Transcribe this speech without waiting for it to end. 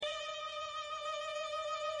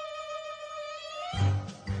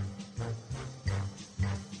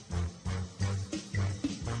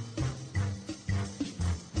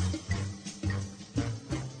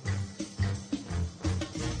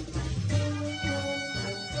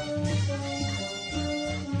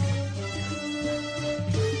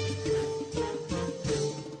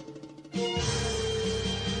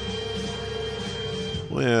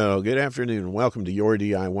Well, good afternoon and welcome to Your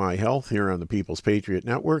DIY Health here on the People's Patriot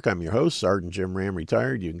Network. I'm your host, Sergeant Jim Ram,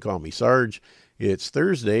 retired. You can call me Sarge. It's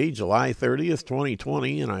Thursday, July 30th,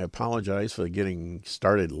 2020, and I apologize for getting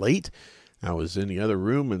started late. I was in the other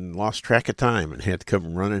room and lost track of time and had to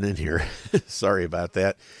come running in here. Sorry about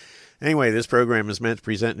that. Anyway, this program is meant to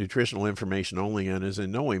present nutritional information only and is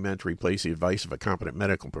in no way meant to replace the advice of a competent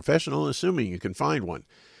medical professional, assuming you can find one.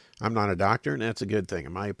 I'm not a doctor, and that's a good thing.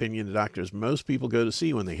 In my opinion, the doctors most people go to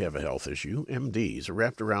see when they have a health issue, MDs, are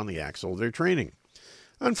wrapped around the axle of their training.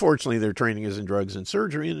 Unfortunately, their training is in drugs and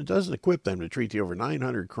surgery, and it doesn't equip them to treat the over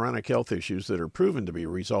 900 chronic health issues that are proven to be a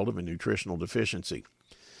result of a nutritional deficiency.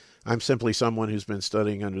 I'm simply someone who's been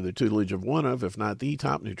studying under the tutelage of one of, if not the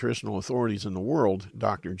top nutritional authorities in the world,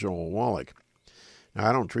 Dr. Joel Wallach. Now,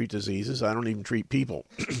 I don't treat diseases. I don't even treat people.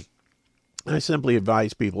 I simply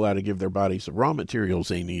advise people how to give their bodies the raw materials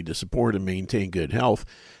they need to support and maintain good health.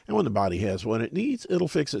 And when the body has what it needs, it'll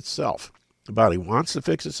fix itself. The body wants to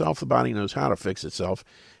fix itself. The body knows how to fix itself.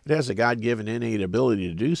 It has a God-given innate ability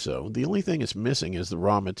to do so. The only thing it's missing is the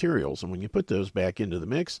raw materials. And when you put those back into the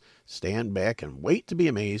mix, stand back and wait to be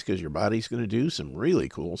amazed because your body's going to do some really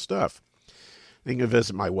cool stuff. You can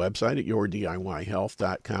visit my website at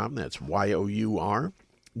yourdiyhealth.com. That's Y-O-U-R.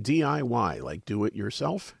 DIY, like do it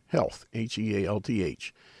yourself, health,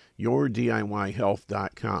 H-E-A-L-T-H,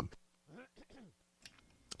 yourdiyhealth.com.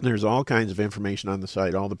 There's all kinds of information on the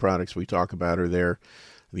site. All the products we talk about are there.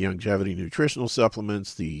 The longevity nutritional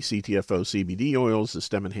supplements, the CTFO CBD oils, the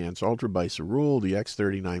Stem Enhanced Ultra by Cerule, the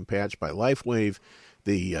X39 patch by LifeWave,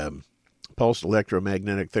 the pulsed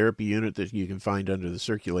electromagnetic therapy unit that you can find under the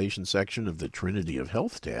circulation section of the Trinity of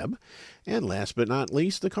Health tab. And last but not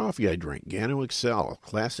least, the coffee I drink, Gano Excel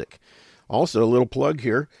Classic. Also, a little plug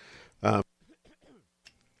here.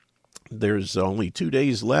 There's only 2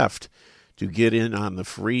 days left to get in on the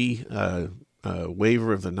free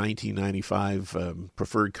waiver of the $19.95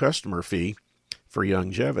 preferred customer fee for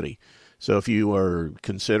longevity. So if you are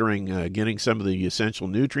considering getting some of the essential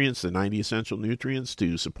nutrients, the 90 essential nutrients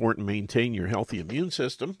to support and maintain your healthy immune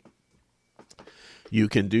system, you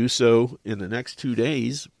can do so in the next 2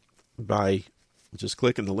 days by just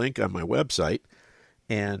clicking the link on my website.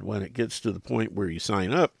 And when it gets to the point where you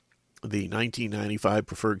sign up, the $19.95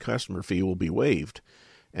 preferred customer fee will be waived.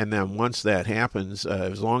 And then once that happens,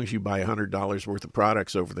 as long as you buy $100 worth of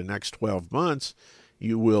products over the next 12 months,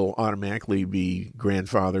 you will automatically be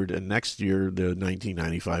grandfathered, and next year the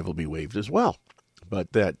 $19.95 will be waived as well.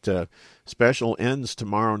 But that special ends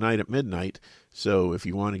tomorrow night at midnight, so if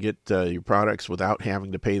you want to get your products without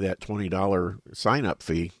having to pay that $20 sign-up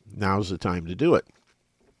fee, now's the time to do it.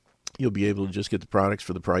 You'll be able to just get the products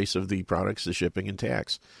for the price of the products, the shipping, and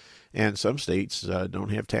tax. And some states don't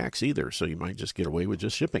have tax either, so you might just get away with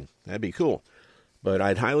just shipping. That'd be cool. But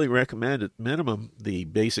I'd highly recommend, at minimum, the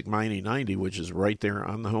basic Mining 90, which is right there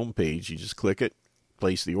on the home page. You just click it,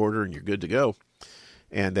 place the order, and you're good to go.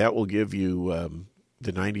 And that will give you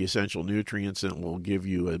the 90 essential nutrients, and it will give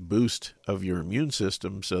you a boost of your immune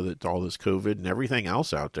system so that all this COVID and everything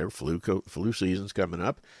else out there, flu season's coming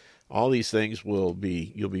up, all these things you'll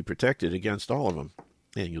be protected against all of them,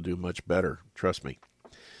 and you'll do much better. Trust me.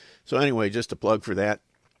 So anyway, just a plug for that.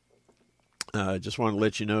 Just want to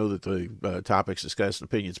let you know that the topics discussed and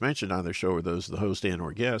opinions mentioned on their show are those of the host and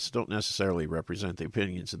or guests, don't necessarily represent the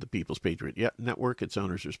opinions of the People's Patriot Network, its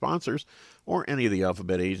owners or sponsors, or any of the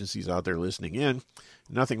alphabet agencies out there listening in.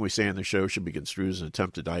 Nothing we say on the show should be construed as an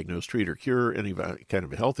attempt to diagnose, treat, or cure any kind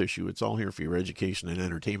of a health issue. It's all here for your education and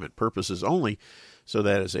entertainment purposes only, so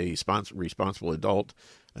that as a responsible adult,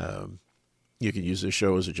 you can use this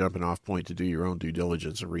show as a jumping off point to do your own due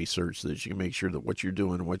diligence and research so that you can make sure that what you're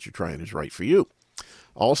doing and what you're trying is right for you.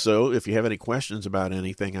 Also, if you have any questions about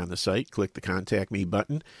anything on the site, click the Contact Me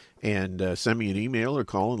button and send me an email or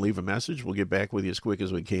call and leave a message. We'll get back with you as quick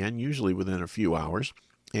as we can, usually within a few hours.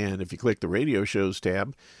 And if you click the radio shows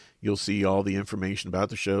tab, you'll see all the information about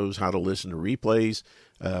the shows, how to listen to replays,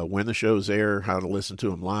 when the shows air, how to listen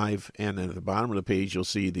to them live. And then at the bottom of the page, you'll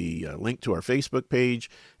see the link to our Facebook page,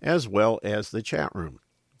 as well as the chat room.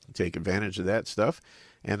 Take advantage of that stuff.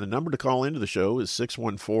 And the number to call into the show is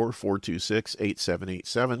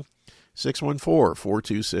 614-426-8787,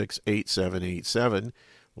 614-426-8787.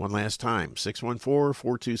 One last time,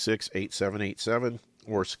 614-426-8787,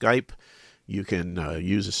 or Skype. You can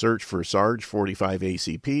use a search for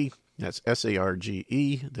Sarge45ACP. That's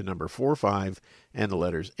S-A-R-G-E, the number 45, and the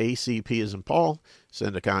letters ACP as in Paul.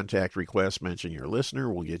 Send a contact request, mention you're a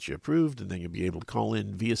listener, we'll get you approved, and then you'll be able to call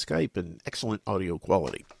in via Skype in excellent audio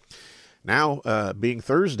quality. Now, being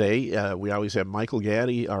Thursday, we always have Michael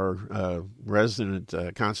Gaddy, our resident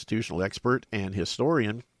constitutional expert and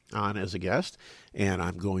historian, on as a guest, and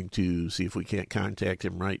I'm going to see if we can't contact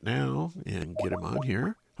him right now and get him on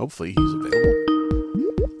here. Hopefully he's available.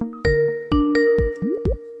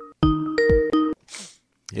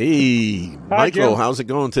 Hey, Hi, Michael, Jim. how's it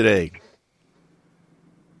going today?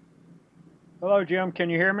 Hello, Jim. Can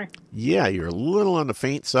you hear me? Yeah, you're a little on the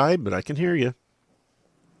faint side, but I can hear you.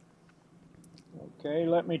 Okay,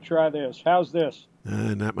 let me try this. How's this?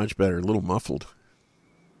 Not much better, a little muffled.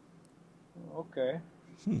 Okay.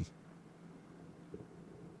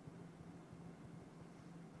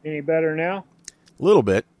 Any better now? A little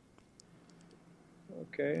bit.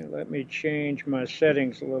 Okay, let me change my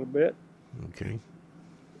settings a little bit. Okay.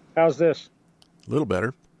 How's this? A little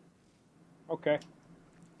better. Okay.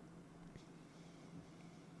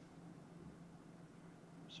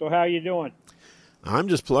 So how you doing? I'm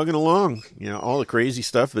just plugging along. You know, all the crazy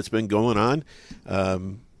stuff that's been going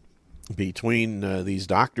on between these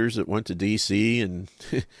doctors that went to D.C. and,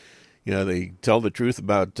 you know, they tell the truth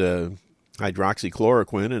about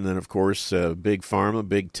hydroxychloroquine. And then, of course, big pharma,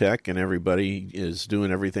 big tech, and everybody is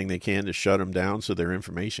doing everything they can to shut them down so their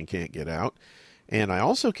information can't get out. And I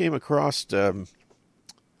also came across the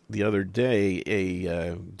other day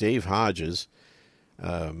a Dave Hodges,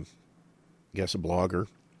 I guess a blogger,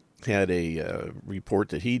 had a report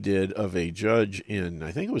that he did of a judge in,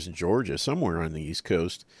 I think it was in Georgia, somewhere on the East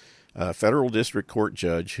Coast, a federal district court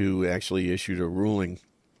judge who actually issued a ruling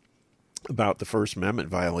about the First Amendment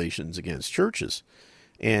violations against churches.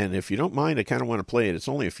 And if you don't mind, I kind of want to play it. It's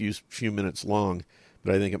only a few minutes long,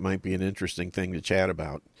 but I think it might be an interesting thing to chat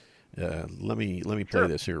about. Let me play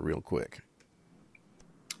this here real quick.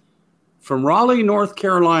 From Raleigh, North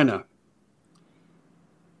Carolina,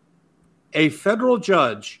 a federal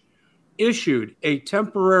judge issued a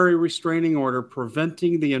temporary restraining order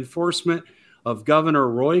preventing the enforcement of Governor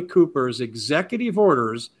Roy Cooper's executive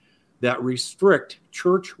orders that restrict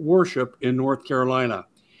church worship in North Carolina.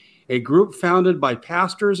 A group founded by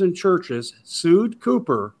pastors and churches sued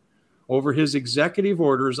Cooper over his executive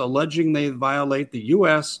orders, alleging they violate the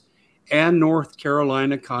U.S. and North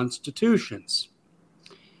Carolina constitutions.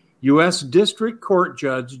 U.S. District Court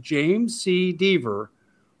Judge James C. Deaver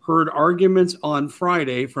heard arguments on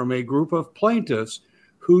Friday from a group of plaintiffs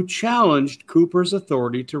who challenged Cooper's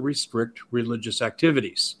authority to restrict religious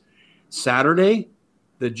activities. Saturday,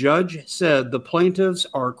 the judge said the plaintiffs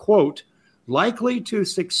are, quote, likely to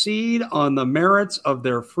succeed on the merits of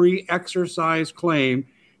their free exercise claim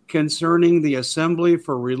concerning the Assembly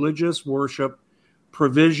for Religious Worship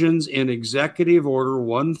provisions in Executive Order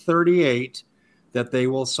 138, that they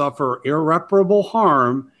will suffer irreparable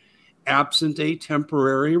harm absent a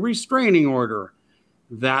temporary restraining order,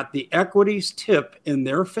 that the equities tip in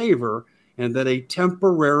their favor, and that a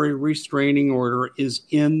temporary restraining order is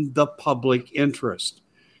in the public interest.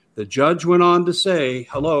 The judge went on to say,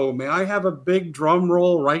 hello, may I have a big drum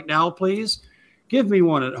roll right now, please? Give me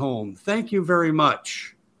one at home. Thank you very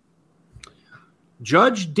much.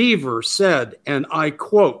 Judge Deaver said, and I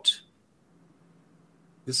quote,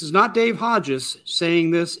 this is not Dave Hodges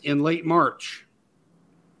saying this in late March.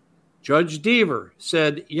 Judge Deaver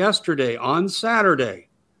said yesterday, on Saturday,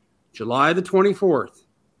 July the 24th,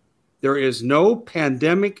 there is no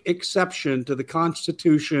pandemic exception to the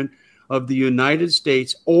Constitution of the United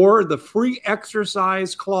States or the free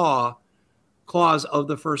exercise clause of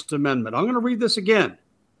the First Amendment. I'm going to read this again,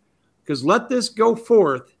 because let this go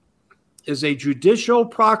forth is a judicial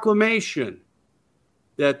proclamation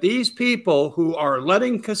that these people who are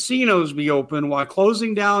letting casinos be open while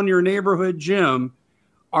closing down your neighborhood gym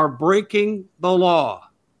are breaking the law.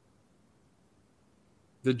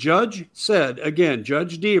 The judge said, again,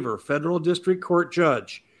 Judge Deaver, federal district court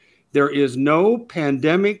judge, there is no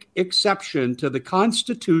pandemic exception to the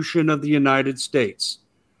Constitution of the United States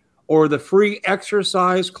or the free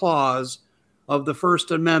exercise clause of the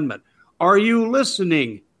First Amendment. Are you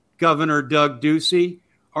listening, Governor Doug Ducey?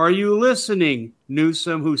 Are you listening,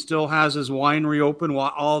 Newsom, who still has his winery open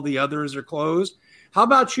while all the others are closed? How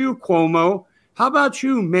about you, Cuomo? How about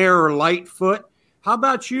you, Mayor Lightfoot? How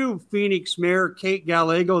about you, Phoenix Mayor Kate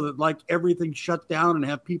Gallego, that like everything shut down and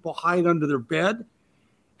have people hide under their bed?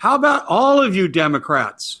 How about all of you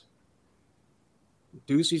Democrats?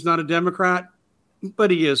 Ducey's not a Democrat, but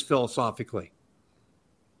he is philosophically.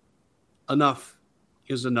 Enough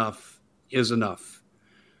is enough is enough.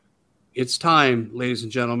 It's time, ladies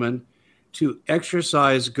and gentlemen, to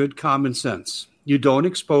exercise good common sense. You don't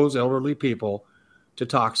expose elderly people to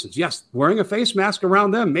toxins. Yes, wearing a face mask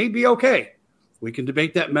around them may be okay. We can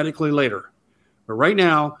debate that medically later. But right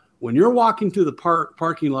now, when you're walking through the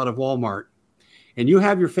parking lot of Walmart and you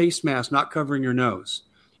have your face mask not covering your nose,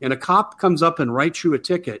 and a cop comes up and writes you a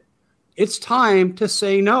ticket, It's time to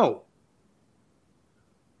say no.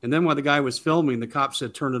 And then while the guy was filming, the cop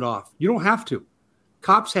said, turn it off. You don't have to.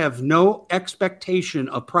 Cops have no expectation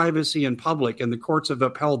of privacy in public, and the courts have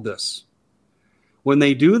upheld this. When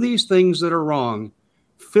they do these things that are wrong,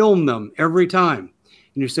 film them every time.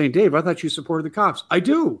 And you're saying, Dave, I thought you supported the cops. I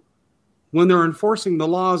do. When they're enforcing the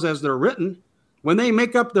laws as they're written, when they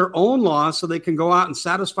make up their own laws so they can go out and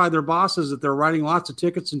satisfy their bosses that they're writing lots of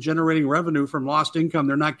tickets and generating revenue from lost income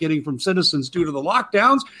they're not getting from citizens due to the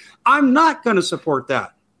lockdowns, I'm not going to support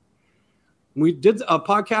that. We did a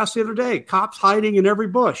podcast the other day, cops hiding in every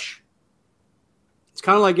bush. It's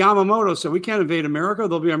kind of like Yamamoto said, we can't invade America.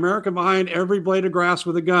 There'll be America behind every blade of grass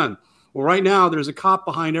with a gun. Well, right now, there's a cop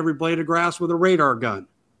behind every blade of grass with a radar gun.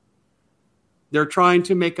 They're trying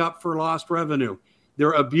to make up for lost revenue.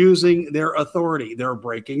 They're abusing their authority. They're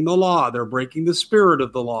breaking the law. They're breaking the spirit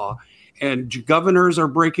of the law. And governors are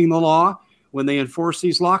breaking the law when they enforce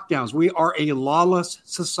these lockdowns. We are a lawless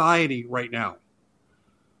society right now.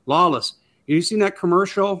 Lawless. You seen that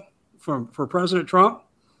commercial for President Trump?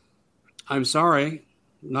 I'm sorry,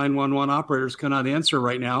 911 operators cannot answer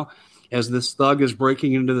right now as this thug is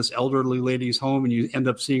breaking into this elderly lady's home and you end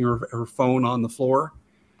up seeing her phone on the floor.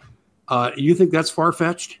 You think that's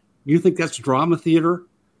far-fetched? You think that's drama theater?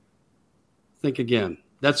 Think again.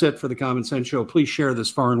 That's it for the Common Sense Show. Please share this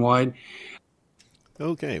far and wide.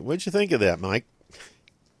 Okay, what'd you think of that, Mike?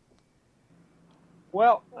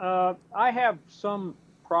 Well, I have some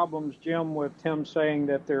problems, Jim, with him saying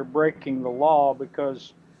that they're breaking the law,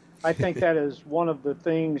 because I think that is one of the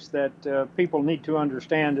things that people need to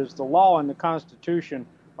understand is the law and the Constitution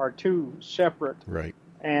are two separate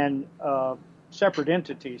and separate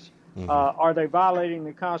entities. Mm-hmm. Are they violating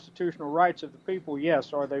the constitutional rights of the people?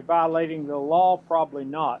 Yes. Are they violating the law? Probably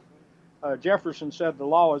not. Jefferson said the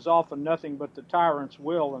law is often nothing but the tyrant's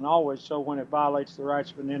will, and always so when it violates the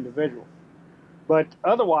rights of an individual. But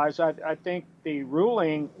otherwise, I think the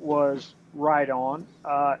ruling was right on,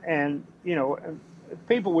 and, you know,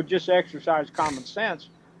 people would just exercise common sense.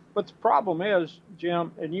 But the problem is,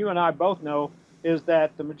 Jim, and you and I both know, is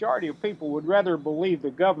that the majority of people would rather believe the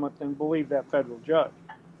government than believe that federal judge.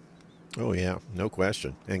 Oh, yeah, no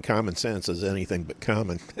question. And common sense is anything but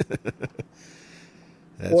common.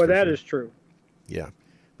 Boy, that is true. Yeah.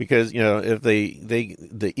 Because, you know, if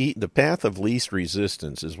the path of least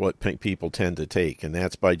resistance is what people tend to take, and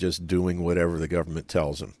that's by just doing whatever the government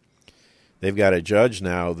tells them. They've got a judge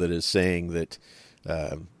now that is saying that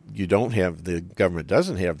the government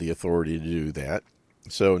doesn't have the authority to do that.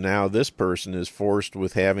 So now this person is forced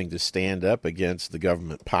with having to stand up against the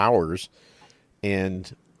government powers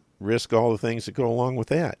and risk all the things that go along with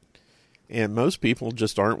that. And most people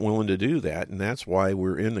just aren't willing to do that, and that's why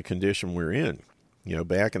we're in the condition we're in. You know,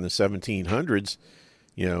 back in the 1700s,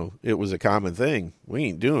 you know, it was a common thing. We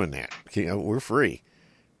ain't doing that. You know, we're free.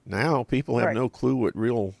 Now people have no clue what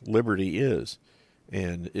real liberty is,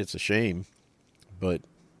 and it's a shame, but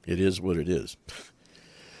it is what it is.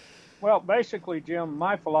 Well, basically, Jim,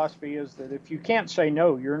 my philosophy is that if you can't say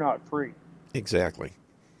no, you're not free. Exactly.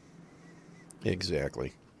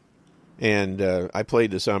 And I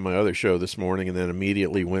played this on my other show this morning and then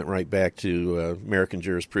immediately went right back to American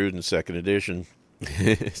Jurisprudence, second edition,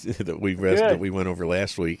 that we went over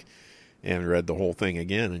last week, and read the whole thing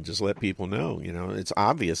again and just let people know, you know, it's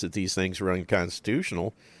obvious that these things are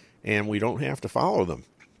unconstitutional and we don't have to follow them.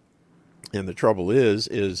 And the trouble is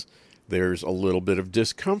there's a little bit of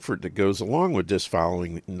discomfort that goes along with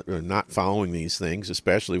not following these things,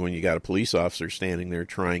 especially when you got a police officer standing there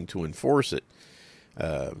trying to enforce it.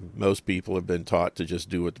 Most people have been taught to just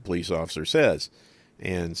do what the police officer says.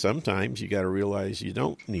 And sometimes you got to realize you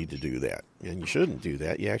don't need to do that, and you shouldn't do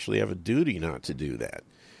that. You actually have a duty not to do that.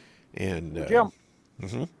 And Jim,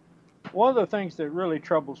 one of the things that really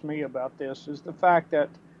troubles me about this is the fact that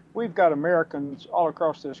we've got Americans all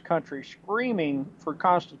across this country screaming for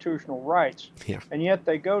constitutional rights, and yet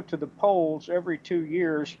they go to the polls every 2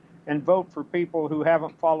 years and vote for people who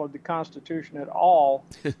haven't followed the Constitution at all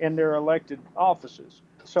in their elected offices.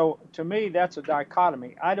 So to me, that's a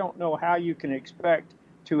dichotomy. I don't know how you can expect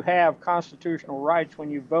to have constitutional rights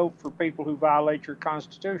when you vote for people who violate your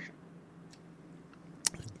Constitution.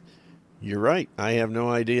 You're right. I have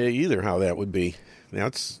no idea either how that would be.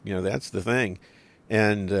 That's the thing.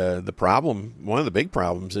 And the problem, one of the big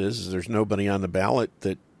problems is there's nobody on the ballot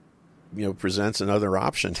that, you know, presents another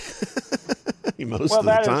option most of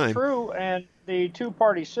the time. Well, that is true, and the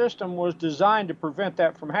two-party system was designed to prevent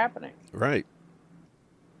that from happening. Right.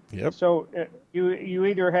 Yep. So you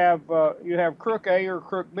either have Crook A or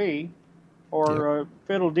Crook B, or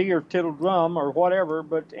fiddle-dee or tittle-drum or whatever.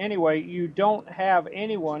 But anyway, you don't have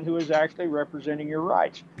anyone who is actually representing your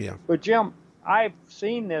rights. Yeah. But Jim, I've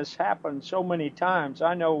seen this happen so many times.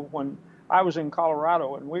 I know when I was in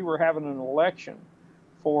Colorado and we were having an election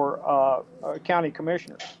for county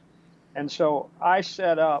commissioners. And so I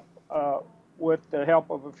set up, with the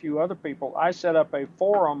help of a few other people, I set up a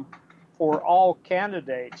forum for all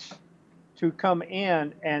candidates to come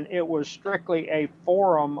in, and it was strictly a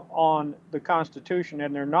forum on the Constitution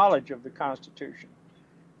and their knowledge of the Constitution.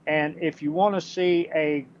 And if you wanted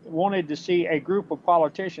to see a group of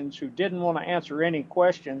politicians who didn't want to answer any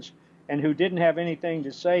questions and who didn't have anything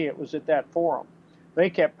to say, it was at that forum. They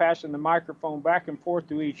kept passing the microphone back and forth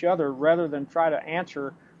to each other rather than try to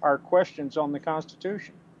answer our questions on the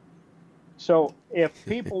Constitution. So if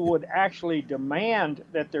people would actually demand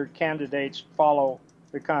that their candidates follow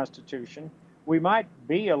the Constitution, we might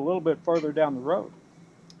be a little bit further down the road.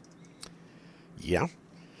 Yeah.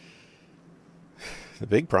 The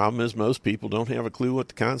big problem is most people don't have a clue what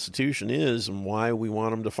the Constitution is and why we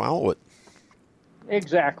want them to follow it.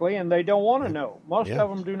 Exactly, and they don't want to know. Most of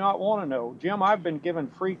them do not want to know. Jim, I've been given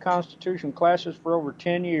free Constitution classes for over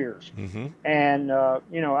 10 years. Mm-hmm. And,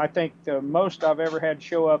 I think the most I've ever had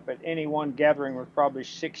show up at any one gathering was probably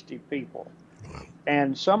 60 people. Wow.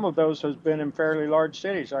 And some of those has been in fairly large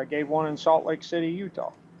cities. I gave one in Salt Lake City,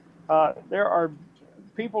 Utah.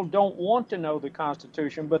 People don't want to know the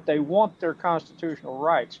Constitution, but they want their constitutional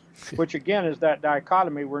rights, which again is that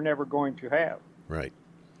dichotomy we're never going to have. Right.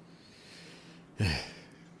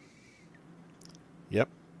 Yep.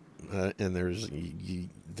 And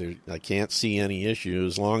I can't see any issue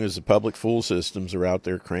as long as the public fool systems are out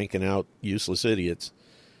there cranking out useless idiots,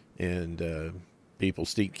 and people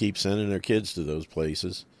keep sending their kids to those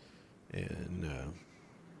places, and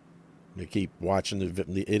they keep watching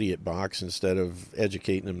the idiot box instead of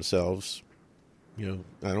educating themselves. I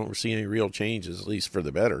don't see any real changes, at least for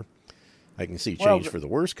the better. I can see change for the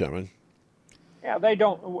worse coming. Yeah, they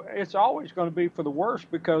don't. It's always going to be for the worse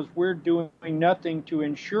because we're doing nothing to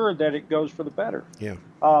ensure that it goes for the better. Yeah.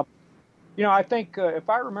 I think if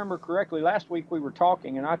I remember correctly, last week we were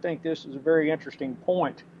talking, and I think this is a very interesting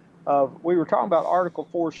point. We were talking about Article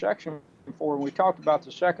 4, Section 4, and we talked about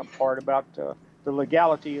the second part about the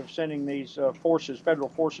legality of sending these federal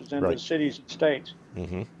forces into the cities and states.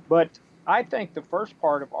 Mm-hmm. But I think the first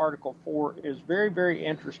part of Article 4 is very, very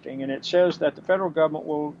interesting, and it says that the federal government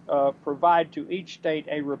will provide to each state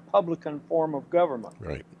a Republican form of government.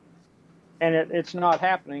 Right. And it's not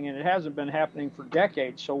happening, and it hasn't been happening for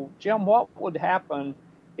decades. So, Jim, what would happen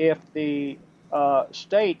if the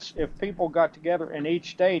if people got together in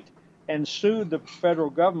each state and sued the federal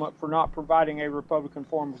government for not providing a Republican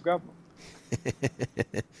form of government?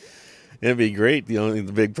 It'd be great.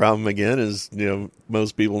 The big problem again is,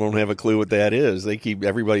 most people don't have a clue what that is.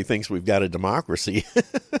 Everybody thinks we've got a democracy.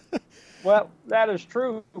 Well, that is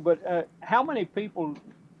true. But how many people,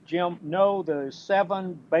 Jim, know the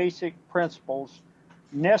 7 basic principles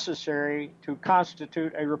necessary to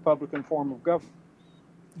constitute a Republican form of government?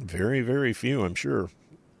 Very, very few, I'm sure.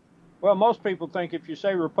 Well, most people think if you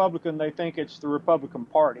say Republican, they think it's the Republican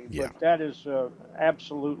Party. Yeah. But that is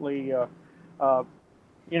absolutely...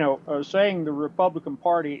 saying the Republican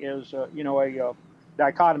Party is, a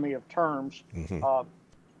dichotomy of terms, mm-hmm.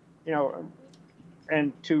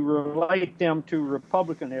 And to relate them to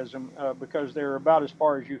republicanism because they're about as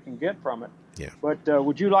far as you can get from it. Yeah. But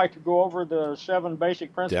would you like to go over the 7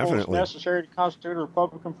 basic principles Definitely. necessary to constitute a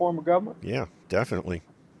Republican form of government? Yeah, definitely.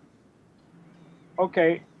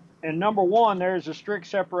 Okay. And number 1, there is a strict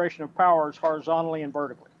separation of powers horizontally and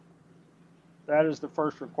vertically. That is the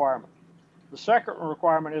first requirement. The second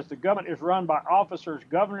requirement is the government is run by officers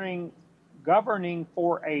governing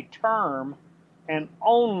for a term and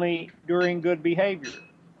only during good behavior.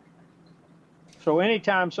 So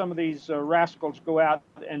anytime some of these rascals go out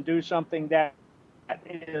and do something that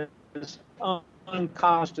is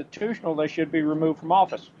unconstitutional, they should be removed from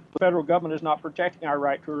office. The federal government is not protecting our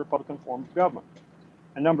right to a Republican form of government.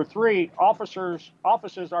 And number 3,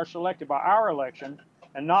 offices are selected by our election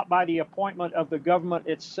and not by the appointment of the government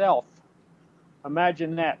itself.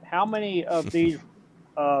 Imagine that. How many of these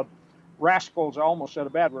rascals, I almost said a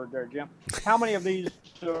bad word there, Jim. How many of these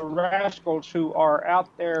rascals who are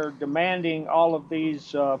out there demanding all of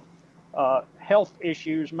these health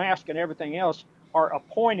issues, masks and everything else, are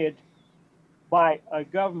appointed by a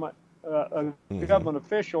government government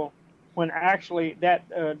official when actually that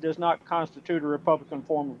does not constitute a Republican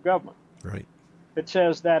form of government? Right. It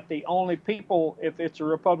says that the only people, if it's a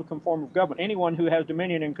Republican form of government, anyone who has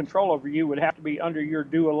dominion and control over you would have to be under your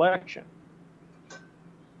due election.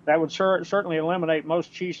 That would certainly eliminate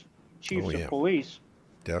most chiefs yeah. of police,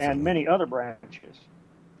 Definitely. and many other branches.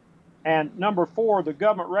 And number 4, the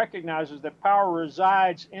government recognizes that power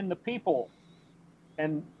resides in the people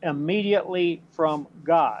and immediately from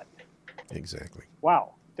God. Exactly.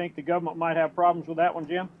 Wow. Think the government might have problems with that one,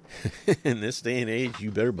 Jim? In this day and age, you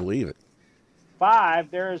better believe it. 5,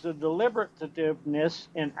 there is a deliberativeness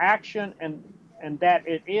in action and that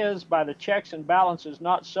it is, by the checks and balances,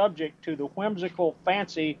 not subject to the whimsical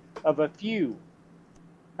fancy of a few.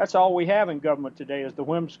 That's all we have in government today is the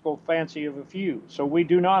whimsical fancy of a few. So we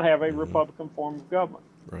do not have a Republican form of government.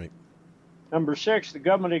 Right. Number 6, the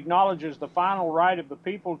government acknowledges the final right of the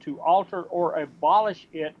people to alter or abolish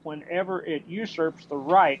it whenever it usurps the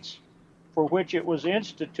rights for which it was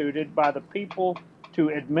instituted by the people to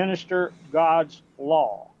administer God's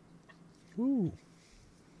law. Ooh.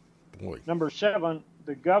 Boy. Number 7,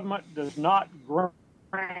 the government does not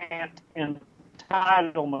grant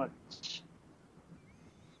entitlements.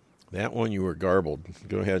 That one you were garbled.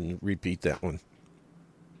 Go ahead and repeat that one.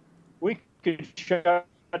 We could shut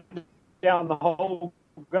down the whole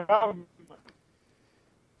government.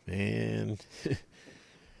 And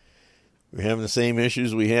we're having the same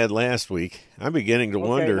issues we had last week. I'm beginning to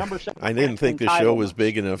wonder. Number 7, I didn't think the show was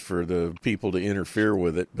big enough for the people to interfere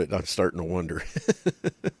with it, but I'm starting to wonder.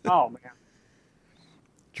 Oh, man.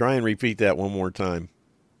 Try and repeat that one more time.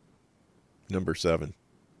 Number 7.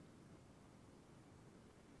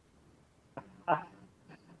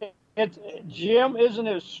 Jim, isn't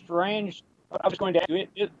it strange? I was going to ask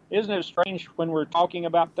you, isn't it strange when we're talking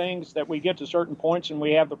about things that we get to certain points and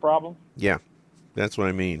we have the problem? Yeah, that's what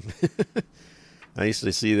I mean. I used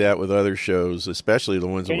to see that with other shows, especially the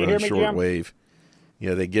ones that were on shortwave.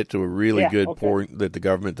 Yeah, they get to a really good point that the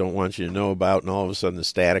government don't want you to know about, and all of a sudden the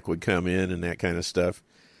static would come in and that kind of stuff.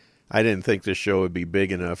 I didn't think this show would be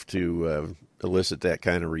big enough to elicit that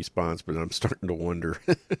kind of response, but I'm starting to wonder.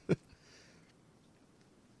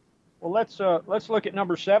 Well, let's look at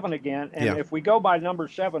number 7 again, and if we go by number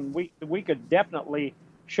 7, we could definitely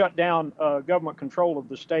shut down government control of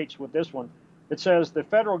the states with this one. It says the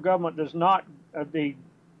federal government does not the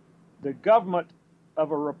government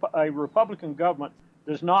of a Republican government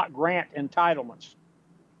does not grant entitlements.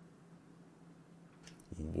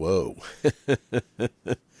 Whoa.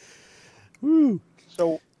 Woo.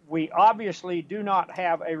 So we obviously do not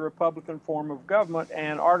have a Republican form of government,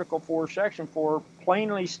 and Article 4, Section 4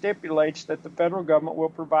 plainly stipulates that the federal government will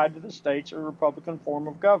provide to the states a Republican form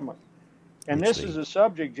of government. And this is a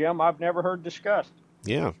subject, Jim, I've never heard discussed.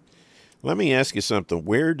 Yeah. Let me ask you something.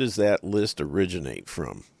 Where does that list originate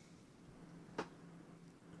from?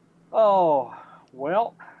 Oh,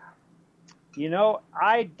 well,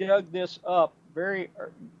 I dug this up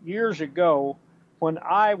years ago when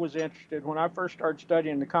I was interested, when I first started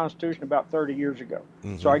studying the Constitution about 30 years ago.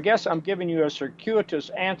 Mm-hmm. So I guess I'm giving you a circuitous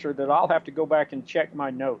answer that I'll have to go back and check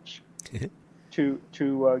my notes to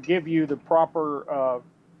give you the proper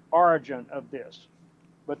origin of this.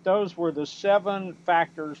 But those were the 7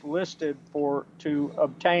 factors listed to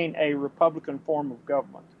obtain a Republican form of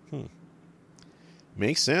government.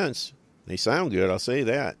 Makes sense. They sound good, I'll say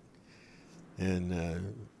that.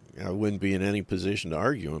 And I wouldn't be in any position to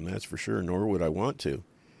argue them, that's for sure, nor would I want to.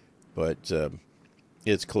 But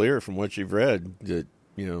it's clear from what you've read that,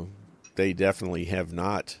 they definitely have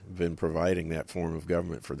not been providing that form of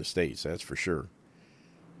government for the states, that's for sure.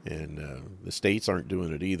 And the states aren't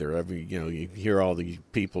doing it either. You hear all the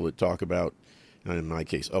people that talk about, in my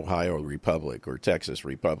case, Ohio Republic or Texas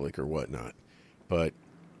Republic or whatnot. But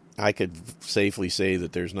I could safely say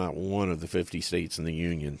that there's not one of the 50 states in the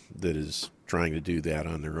Union that is trying to do that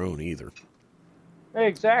on their own either.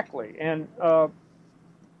 Exactly. And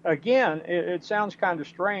again, it sounds kind of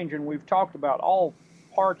strange, and we've talked about all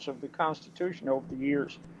parts of the Constitution over the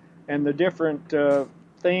years and the different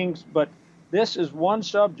things, but this is one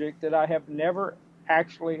subject that I have never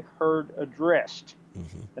actually heard addressed.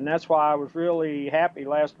 Mm-hmm. And that's why I was really happy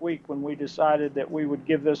last week when we decided that we would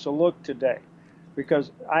give this a look today.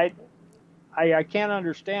 Because I can't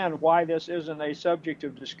understand why this isn't a subject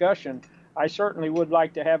of discussion. I certainly would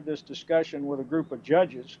like to have this discussion with a group of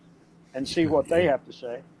judges and see what they have to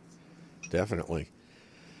say. Definitely.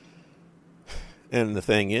 And the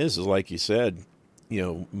thing is like you said,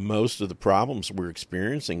 most of the problems we're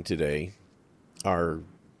experiencing today are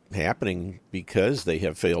happening because they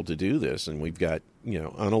have failed to do this. And we've got,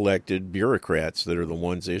 unelected bureaucrats that are the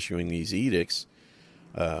ones issuing these edicts.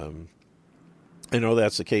 I know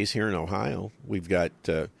that's the case here in Ohio. We've got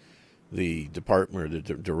the department, or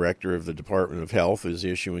the director of the Department of Health is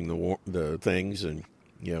issuing the things, and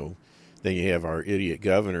then you have our idiot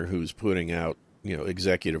governor who's putting out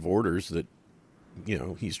executive orders that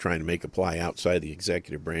he's trying to make apply outside the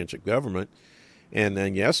executive branch of government. And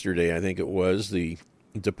then yesterday, I think it was, the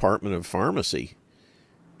Department of Pharmacy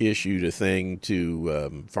issued a thing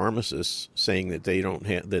to pharmacists saying that they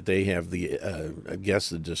have the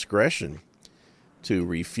the discretion to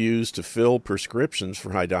refuse to fill prescriptions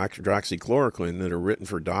for hydroxychloroquine that are written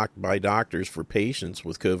by doctors for patients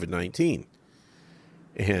with COVID-19.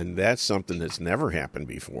 And that's something that's never happened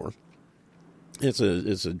before. It's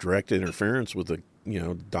a direct interference with the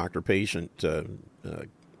doctor-patient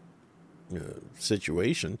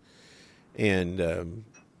situation, and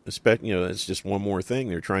it's just one more thing.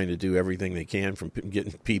 They're trying to do everything they can from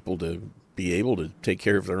getting people to be able to take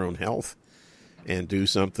care of their own health and do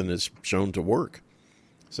something that's shown to work.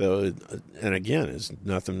 So, and again, it's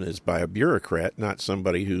nothing is by a bureaucrat, not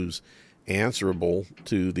somebody who's answerable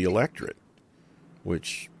to the electorate,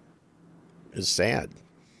 which is sad.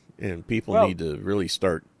 And people need to really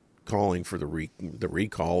start calling for the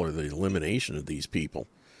recall or the elimination of these people.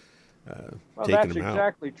 Well, that's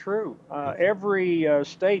exactly true. Every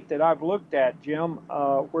state that I've looked at, Jim,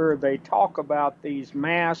 where they talk about these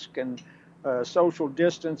masks and social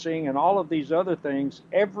distancing and all of these other things,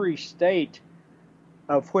 every state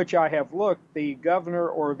of which I have looked, the governor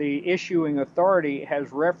or the issuing authority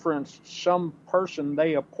has referenced some person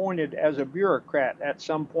they appointed as a bureaucrat at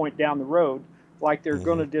some point down the road, like they're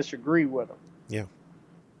going to disagree with them. Yeah.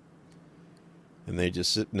 And they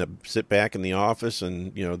just sit back in the office,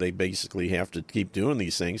 and they basically have to keep doing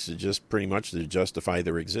these things to just pretty much to justify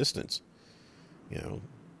their existence. The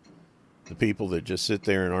people that just sit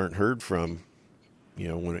there and aren't heard from,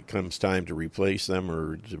 when it comes time to replace them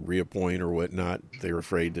or to reappoint or whatnot, they're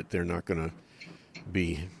afraid that they're not going to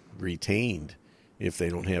be retained if they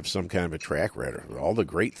don't have some kind of a track record of all the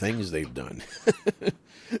great things they've done.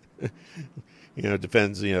 It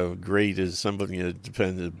depends, great is somebody, it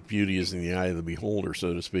depends, the beauty is in the eye of the beholder,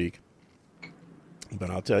 so to speak. But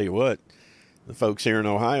I'll tell you what, the folks here in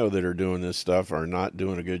Ohio that are doing this stuff are not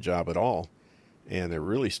doing a good job at all. And they're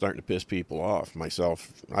really starting to piss people off.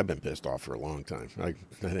 Myself, I've been pissed off for a long time. I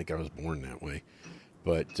think I was born that way.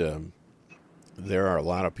 But there are a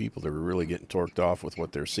lot of people that are really getting torqued off with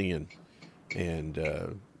what they're seeing. And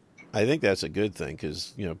I think that's a good thing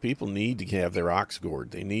because, people need to have their ox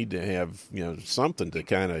gored. They need to have, something to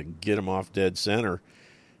kind of get them off dead center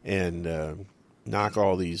and knock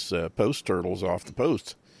all these post turtles off the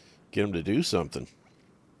post. Get them to do something.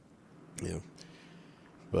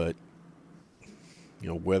 But...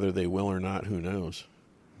 whether they will or not, who knows?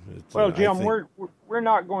 Well, Jim, we're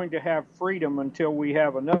not going to have freedom until we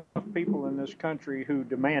have enough people in this country who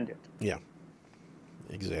demand it. Yeah,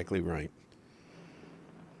 exactly right.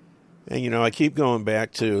 And, I keep going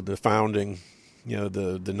back to the founding.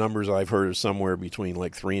 The numbers I've heard is somewhere between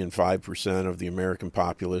like 3 and 5% of the American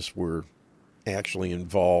populace were actually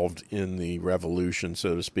involved in the revolution,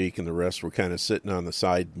 so to speak, and the rest were kind of sitting on the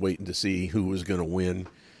side waiting to see who was going to win.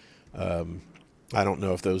 I don't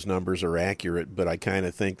know if those numbers are accurate, but I kind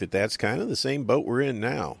of think that that's kind of the same boat we're in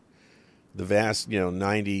now. The vast,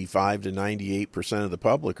 95 to 98% of the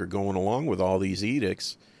public are going along with all these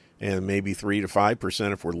edicts, and maybe 3 to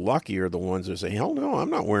 5%, if we're lucky, are the ones that say, hell no, I'm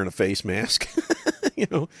not wearing a face mask.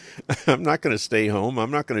 I'm not going to stay home.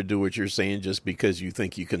 I'm not going to do what you're saying just because you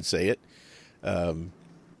think you can say it.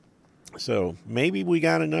 So maybe we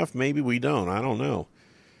got enough, maybe we don't. I don't know.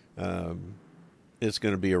 It's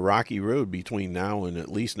going to be a rocky road between now and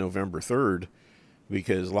at least November 3rd,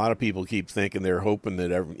 because a lot of people keep thinking they're hoping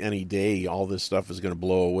that any day all this stuff is going to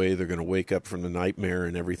blow away. They're going to wake up from the nightmare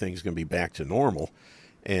and everything's going to be back to normal.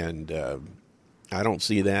 And I don't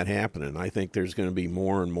see that happening. I think there's going to be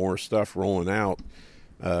more and more stuff rolling out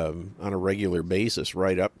on a regular basis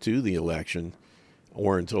right up to the election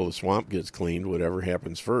or until the swamp gets cleaned, whatever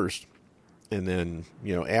happens first. And then,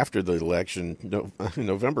 after the election,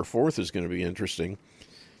 November 4th is going to be interesting,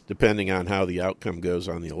 depending on how the outcome goes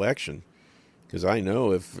on the election. Because I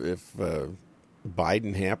know if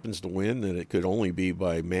Biden happens to win, then it could only be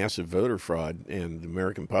by massive voter fraud. And the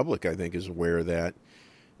American public, I think, is aware of that.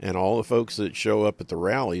 And all the folks that show up at the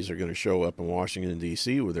rallies are going to show up in Washington,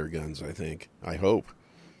 D.C. with their guns, I think. I hope.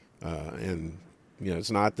 And...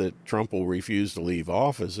 it's not that Trump will refuse to leave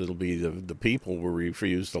office. It'll be the people will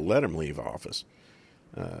refuse to let him leave office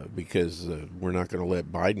because we're not going to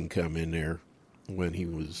let Biden come in there when he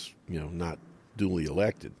was, not duly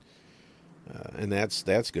elected. And that's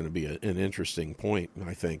going to be an interesting point,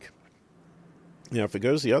 I think. If it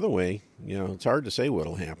goes the other way, it's hard to say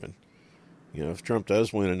what'll happen. If Trump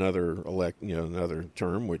does win another another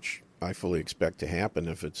term, which I fully expect to happen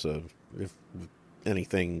if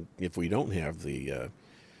we don't have the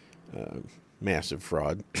massive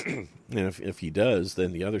fraud. And if he does,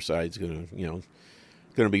 then the other side's going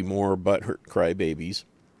to be more butthurt crybabies.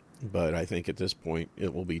 But I think at this point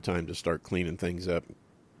it will be time to start cleaning things up,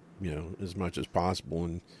 as much as possible,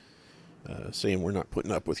 and saying we're not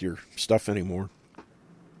putting up with your stuff anymore.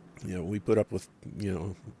 We put up with,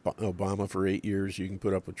 Obama for 8 years. You can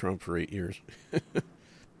put up with Trump for 8 years.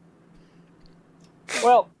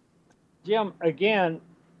 Well, Jim, again,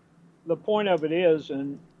 the point of it is,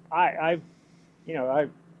 and I'm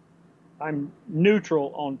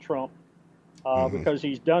neutral on Trump because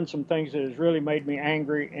he's done some things that has really made me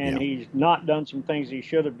angry, and he's not done some things he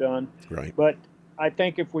should have done. Right. But I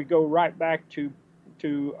think if we go right back to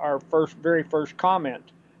our very first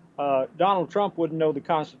comment, Donald Trump wouldn't know the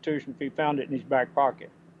Constitution if he found it in his back pocket.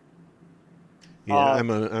 Yeah,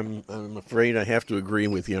 I'm afraid I have to agree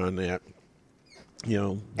with you on that.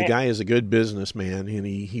 The guy is a good businessman, and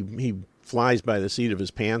he flies by the seat of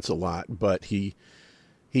his pants a lot, but he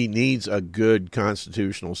needs a good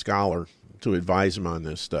constitutional scholar to advise him on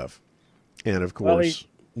this stuff. And of course,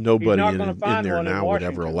 nobody in there now would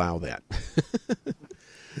ever allow that.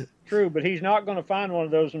 True, but he's not going to find one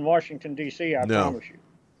of those in Washington, D.C., I promise you.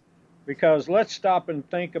 Because let's stop and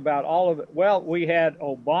think about all of it. Well, we had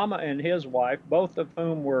Obama and his wife, both of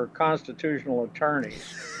whom were constitutional attorneys.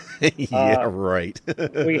 Yeah, right.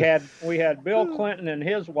 we had Bill Clinton and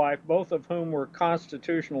his wife, both of whom were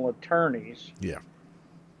constitutional attorneys. Yeah.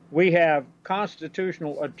 We have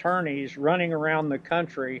constitutional attorneys running around the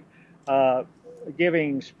country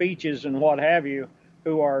giving speeches and what have you,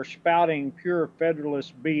 who are spouting pure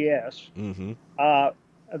Federalist BS. Mm-hmm.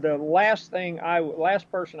 The last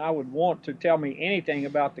person I would want to tell me anything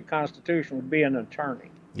about the Constitution would be an attorney.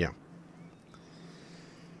 Yeah.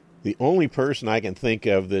 The only person I can think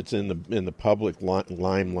of that's in the public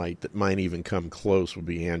limelight that might even come close would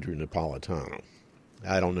be Andrew Napolitano.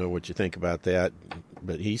 I don't know what you think about that,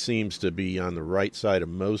 but he seems to be on the right side of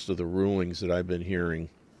most of the rulings that I've been hearing.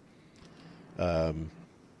 I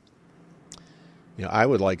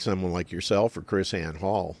would like someone like yourself or Chris Ann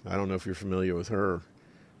Hall. I don't know if you're familiar with her.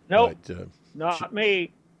 Nope, not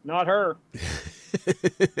me, not her.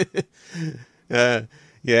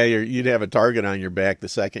 Yeah, you'd have a target on your back the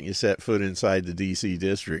second you set foot inside the D.C.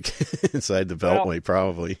 district, inside the Beltway,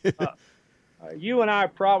 probably. You and I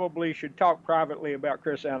probably should talk privately about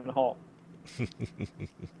Chris Ann Hall.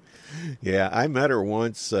 Yeah, I met her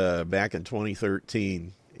once back in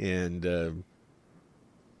 2013, and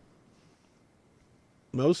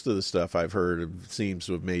most of the stuff I've heard seems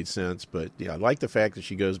to have made sense. But yeah, I like the fact that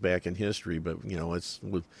she goes back in history. But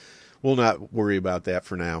we'll not worry about that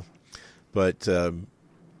for now. But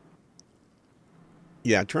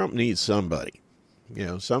yeah, Trump needs somebody,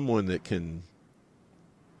 someone that can,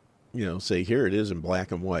 say, here it is in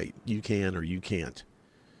black and white. You can or you can't.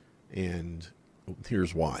 And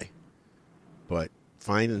here's why. But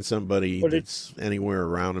finding somebody that's anywhere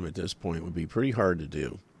around him at this point would be pretty hard to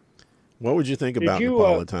do. What would you think about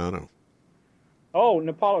Napolitano?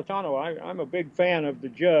 Napolitano, I'm a big fan of the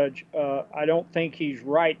judge. I don't think he's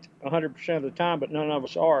right 100% of the time, but none of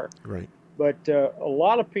us are. Right. But a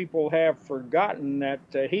lot of people have forgotten that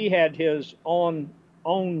he had his own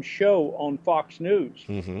show on Fox News.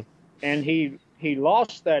 Mm-hmm. And he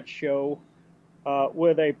lost that show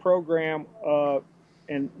with a program,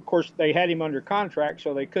 and of course they had him under contract,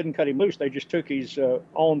 so they couldn't cut him loose. They just took his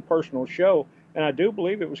own personal show, and I do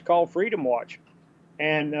believe it was called Freedom Watch.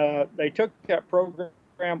 And they took that program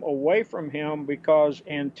away from him because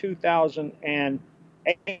in 2008,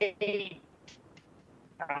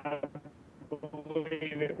 I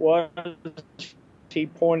believe it was, he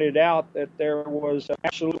pointed out that there was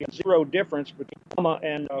absolutely zero difference between Obama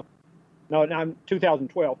and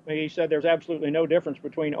 2012. He said there's absolutely no difference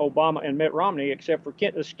between Obama and Mitt Romney except for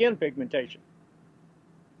skin pigmentation.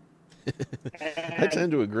 I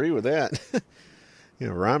tend to agree with that.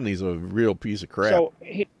 Romney's a real piece of crap. So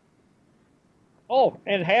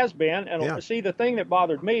and has been. And see, the thing that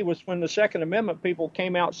bothered me was when the Second Amendment people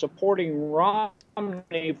came out supporting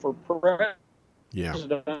Romney for president. Yeah.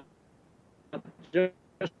 Just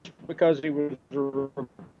because he was a Republican,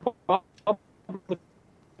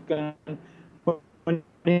 when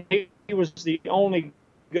he was the only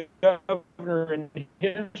governor in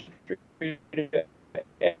history to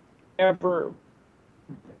ever.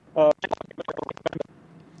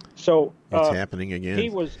 So it's happening again. He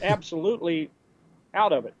was absolutely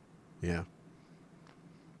out of it. Yeah.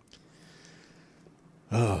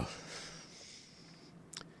 Oh.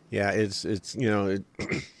 Yeah, it's the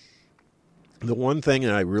one thing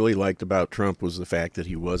that I really liked about Trump was the fact that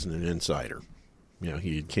he wasn't an insider.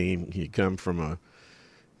 He'd come from a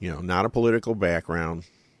not a political background.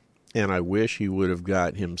 And I wish he would have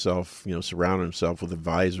got himself, surrounded himself with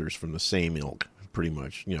advisors from the same ilk, pretty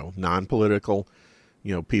much, non-political,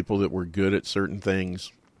 people that were good at certain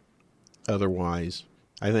things. Otherwise,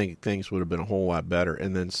 I think things would have been a whole lot better.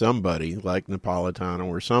 And then somebody like Napolitano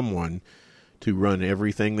or someone to run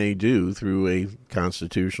everything they do through a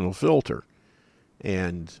constitutional filter.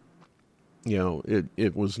 And,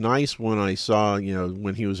 it was nice when I saw,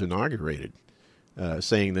 when he was inaugurated,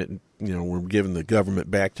 saying that, we're giving the government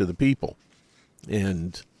back to the people.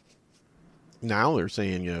 And now they're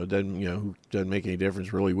saying, it doesn't make any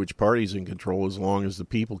difference really which party's in control as long as the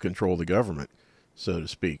people control the government, so to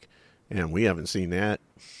speak. And we haven't seen that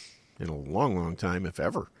in a long, long time, if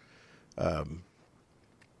ever. But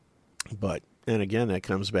and again, that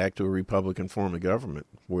comes back to a Republican form of government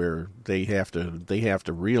where they have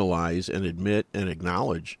to realize and admit and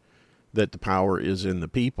acknowledge that the power is in the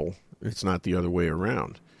people. It's not the other way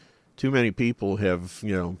around. Too many people have,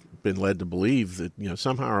 been led to believe that,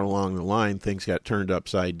 somehow along the line things got turned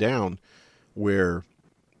upside down where,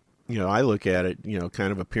 I look at it,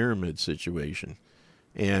 kind of a pyramid situation.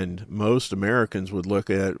 And most Americans would look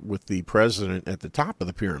at it with the president at the top of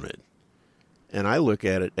the pyramid. And I look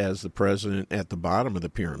at it as the president at the bottom of the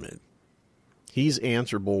pyramid. He's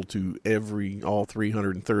answerable to all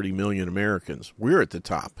 330 million Americans. We're at the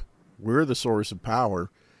top. We're the source of power,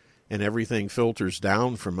 and everything filters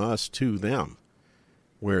down from us to them,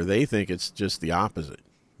 where they think it's just the opposite.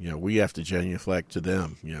 We have to genuflect to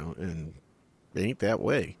them, and it ain't that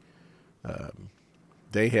way.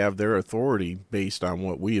 They have their authority based on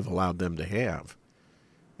what we have allowed them to have.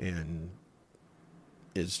 And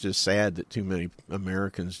it's just sad that too many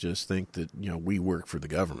Americans just think that, we work for the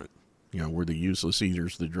government. We're the useless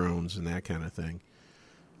eaters, the drones, and that kind of thing.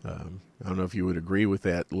 I don't know if you would agree with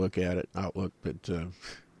that outlook, but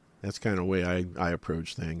that's kind of the way I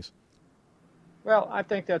approach things. Well, I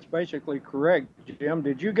think that's basically correct, Jim.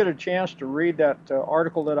 Did you get a chance to read that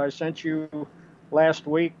article that I sent you last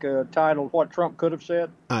week titled What Trump Could Have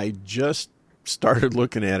Said? I just started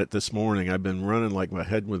looking at it this morning. I've been running like my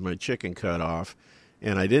head with my chicken cut off,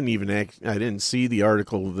 and I didn't see the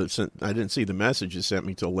article I didn't see the message it sent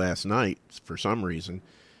me till last night for some reason,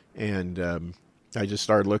 and I just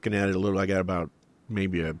started looking at it a little. I got about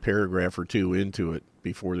maybe a paragraph or two into it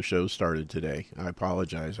before the show started today. I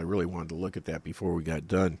apologize. I really wanted to look at that before we got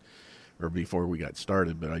done, or before we got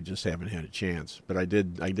started, but I just haven't had a chance. But I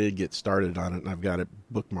did get started on it, and I've got it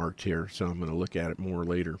bookmarked here, so I'm going to look at it more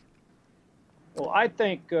later. Well, I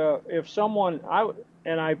think if someone,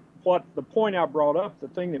 what the point I brought up, the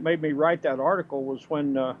thing that made me write that article was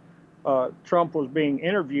when Trump was being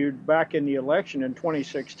interviewed back in the election in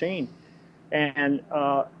 2016. And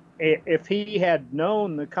if he had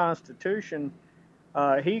known the Constitution,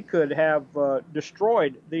 he could have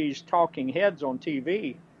destroyed these talking heads on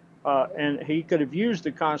TV. And he could have used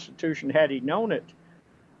the Constitution had he known it.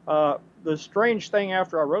 The strange thing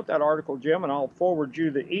after I wrote that article, Jim, and I'll forward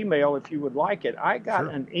you the email if you would like it, I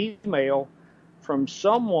got an email from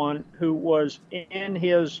someone who was in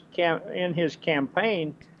his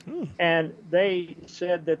campaign, and they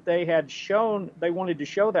said that they wanted to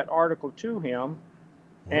show that article to him,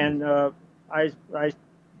 and the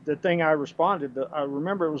thing I responded, I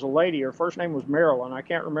remember it was a lady. Her first name was Marilyn. I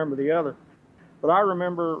can't remember the other. But I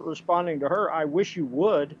remember responding to her, I wish you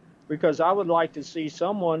would, because I would like to see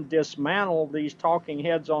someone dismantle these talking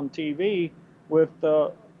heads on TV with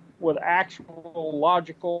actual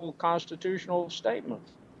logical constitutional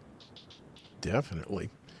statements. Definitely.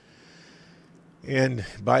 And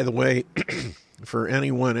by the way, for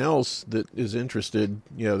anyone else that is interested,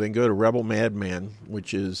 they can go to Rebel Madman,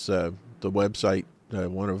 which is the website,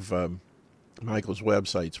 one of Michael's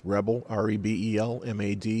websites, Rebel,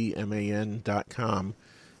 REBELMADMAN.com.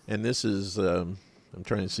 And this is, I'm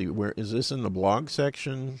trying to see, where is this in the blog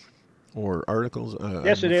section or articles?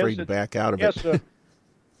 Yes, I'm it afraid is. to back out of it.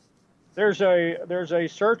 Yes, there's a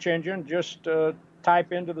search engine. Just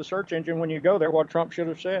type into the search engine when you go there what Trump should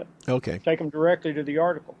have said. Okay. Take them directly to the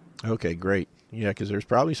article. Okay, great. Yeah, because there's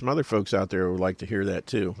probably some other folks out there who would like to hear that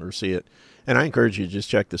too or see it. And I encourage you to just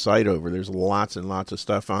check the site over. There's lots and lots of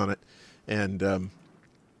stuff on it. And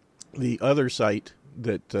the other site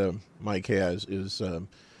that Mike has is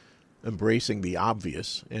Embracing the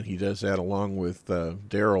Obvious, and he does that along with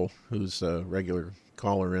Daryl, who's a regular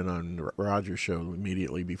caller in on Roger's show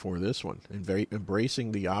immediately before this one,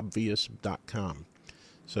 embracingtheobvious.com.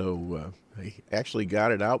 So I actually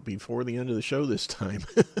got it out before the end of the show this time.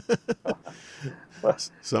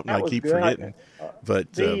 Something I keep forgetting.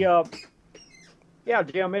 Yeah,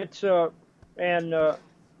 Jim, it's and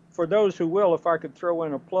for those who will, if I could throw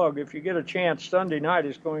in a plug, if you get a chance, Sunday night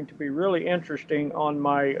is going to be really interesting on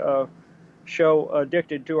my show,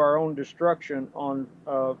 Addicted to Our Own Destruction, on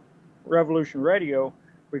Revolution Radio,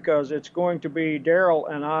 because it's going to be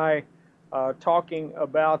Daryl and I talking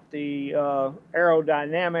about the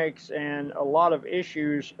aerodynamics and a lot of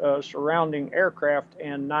issues surrounding aircraft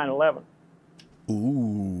and 9/11.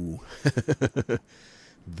 Ooh,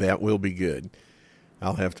 that will be good.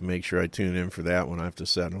 I'll have to make sure I tune in for that one. I have to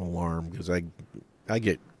set an alarm because I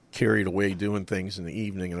get carried away doing things in the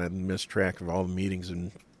evening and I miss track of all the meetings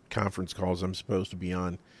and conference calls I'm supposed to be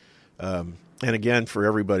on. And again, for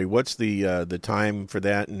everybody, what's the time for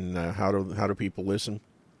that, and how do people listen?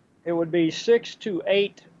 It would be 6 to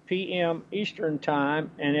 8 p.m. Eastern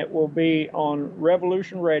Time, and it will be on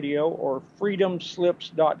Revolution Radio or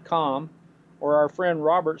freedomslips.com, or our friend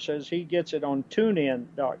Robert says he gets it on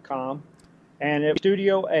tunein.com, and it's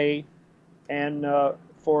Studio A. And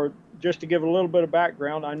for just to give a little bit of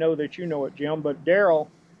background, I know that you know it, Jim, but Daryl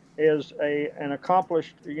is an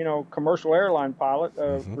accomplished, commercial airline pilot,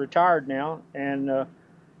 retired now, and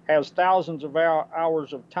has thousands of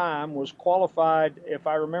hours of time, was qualified, if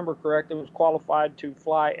I remember correctly, was qualified to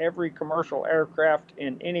fly every commercial aircraft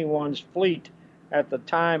in anyone's fleet at the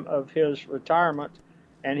time of his retirement.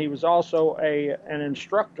 And he was also an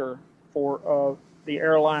instructor for the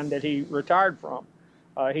airline that he retired from.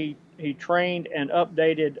 He trained and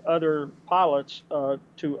updated other pilots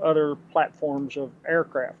to other platforms of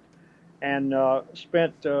aircraft, and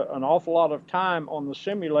spent an awful lot of time on the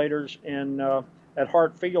simulators at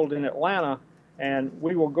Hart Field in Atlanta, and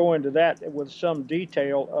we will go into that with some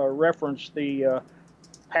detail, reference the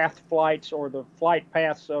path flights or the flight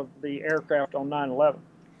paths of the aircraft on 9/11.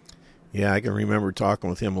 Yeah, I can remember talking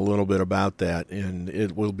with him a little bit about that, and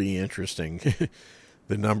it will be interesting.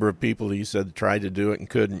 The number of people he said tried to do it and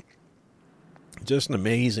couldn't. Just an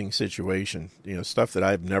amazing situation, stuff that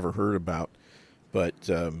I've never heard about, but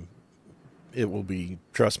it will be,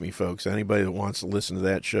 trust me, folks, anybody that wants to listen to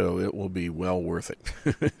that show, it will be well worth it.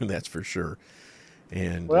 That's for sure.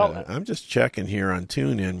 And I'm just checking here on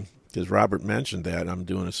TuneIn because Robert mentioned that. I'm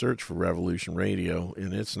doing a search for Revolution Radio,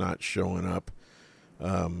 and it's not showing up.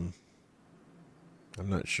 I'm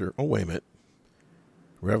not sure. Oh, wait a minute.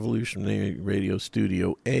 Revolution Radio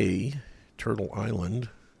Studio A, Turtle Island.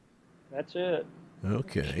 That's it.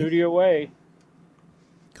 Okay. Studio A.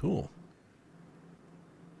 Cool.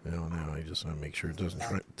 Now I just want to make sure it doesn't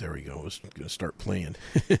try. There we go. It's going to start playing.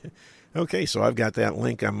 Okay, so I've got that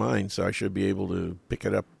link on mine, so I should be able to pick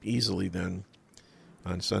it up easily then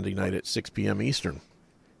on Sunday night at 6 p.m. Eastern.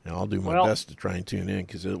 And I'll do my best to try and tune in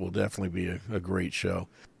because it will definitely be a great show.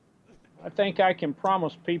 I think I can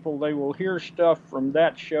promise people they will hear stuff from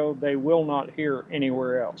that show they will not hear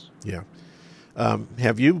anywhere else. Yeah.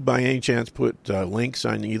 Have you, by any chance, put links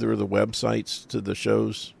on either of the websites to the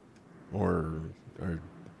shows, or are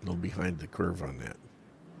you behind the curve on that?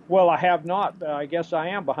 Well, I have not. I guess I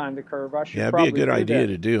am behind the curve. I should. Yeah, it'd be a good idea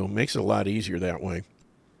to do. Makes it a lot easier that way.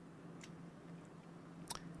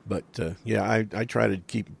 But I try to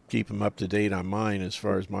keep them up to date on mine as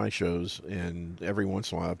far as my shows, and every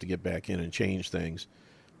once in a while I have to get back in and change things.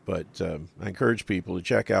 But I encourage people to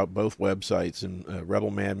check out both websites, and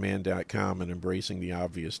rebelmadman.com and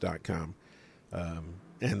embracingtheobvious.com.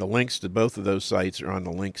 And the links to both of those sites are on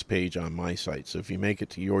the links page on my site. So if you make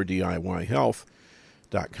it to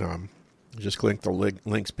yourdiyhealth.com, just click the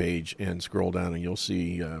links page and scroll down, and you'll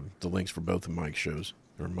see the links for both of Mike's shows,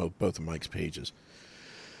 or both of Mike's pages.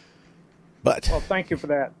 But well, thank you for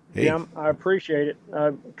that, Jim. I appreciate it.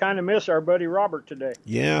 I kind of miss our buddy Robert today.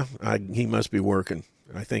 Yeah, he must be working.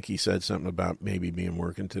 I think he said something about maybe being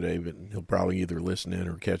working today, but he'll probably either listen in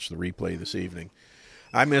or catch the replay this evening.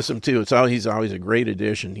 I miss him too. He's always a great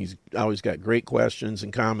addition. He's always got great questions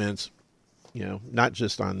and comments, not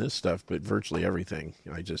just on this stuff, but virtually everything.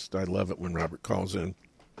 I love it when Robert calls in.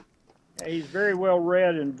 He's very well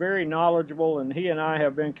read and very knowledgeable, and he and I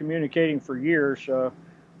have been communicating for years.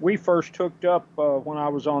 We first hooked up when I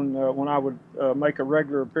would make a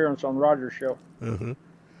regular appearance on Roger's show. Mm-hmm.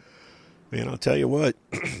 Man, I'll tell you what,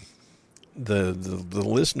 the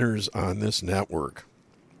listeners on this network,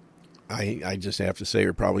 I just have to say,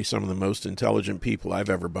 are probably some of the most intelligent people I've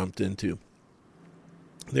ever bumped into.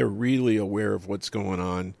 They're really aware of what's going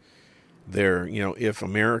on. If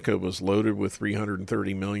America was loaded with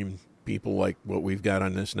 330 million people like what we've got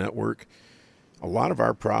on this network, a lot of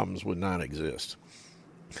our problems would not exist,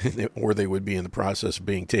 or they would be in the process of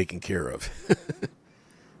being taken care of.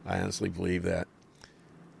 I honestly believe that.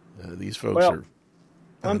 These folks are.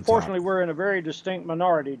 Unfortunately, we're in a very distinct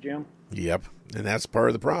minority, Jim. Yep, and that's part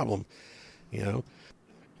of the problem.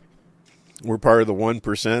 we're part of the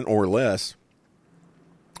 1% or less.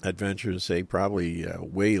 I'd venture to say probably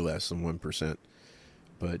way less than 1%.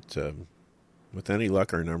 But with any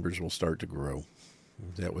luck, our numbers will start to grow.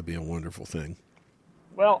 That would be a wonderful thing.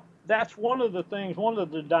 Well, that's one of the things, one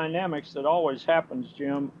of the dynamics that always happens,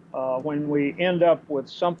 Jim, when we end up with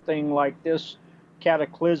something like this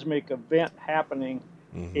cataclysmic event happening,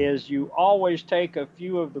 is you always take a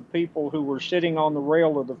few of the people who were sitting on the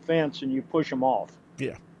rail of the fence and you push them off.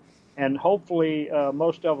 Yeah. And hopefully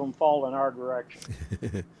most of them fall in our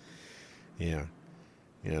direction. Yeah.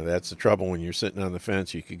 Yeah, that's the trouble when you're sitting on the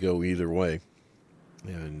fence. You could go either way.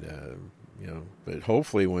 And, but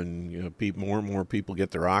hopefully when, more and more people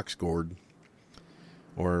get their ox gored,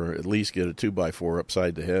 or at least get a 2x4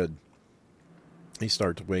 upside the head, they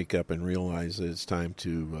start to wake up and realize that it's time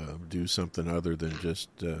to do something other than just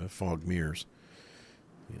fog mirrors.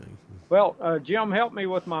 Yeah. Well, Jim, help me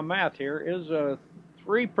with my math here. Is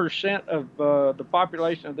 3% of the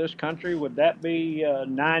population of this country, would that be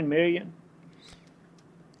 9 million?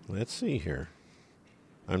 Let's see here.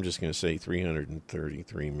 I'm just going to say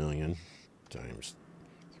 333 million times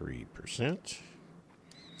 3%.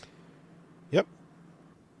 Yep.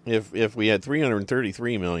 If we had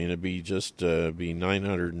 333 million, it'd be just be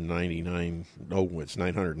 999. Oh, it's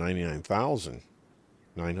 999,000.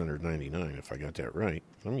 999, if I got that right.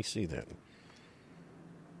 Let me see that.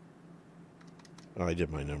 Oh, I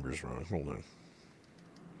did my numbers wrong. Hold on.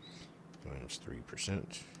 Times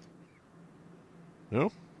 3%.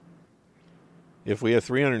 No? If we have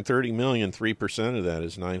 330 million, 3% of that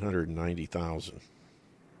is 990,000.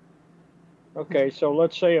 Okay, so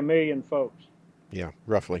let's say 1 million folks. Yeah,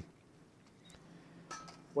 roughly.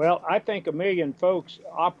 Well, I think 1 million folks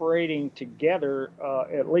operating together,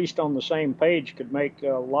 at least on the same page, could make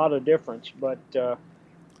a lot of difference. But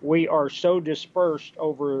we are so dispersed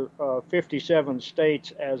over 57 states,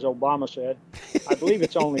 as Obama said. I believe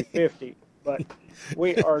it's only 50, but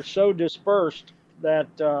we are so dispersed that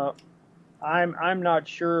I'm not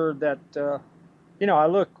sure that I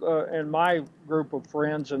look in my group of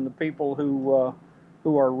friends and the people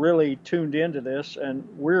who are really tuned into this, and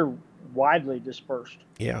we're widely dispersed.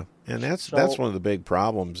 Yeah, and that's one of the big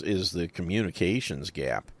problems is the communications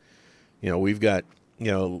gap. We've got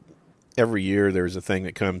every year there's a thing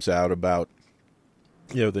that comes out about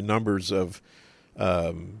the numbers of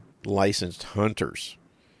licensed hunters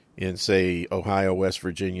in, say, Ohio, West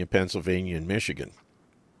Virginia, Pennsylvania, and Michigan.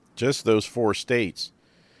 Just those 4 states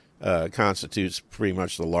constitutes pretty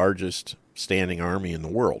much the largest standing army in the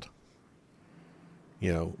world.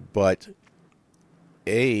 But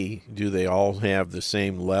A, do they all have the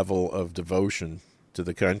same level of devotion to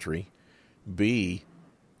the country? B,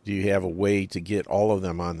 do you have a way to get all of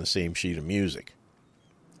them on the same sheet of music?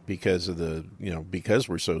 Because of because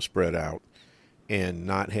we're so spread out and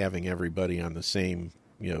not having everybody on the same,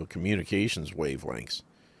 communications wavelengths.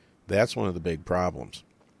 That's one of the big problems.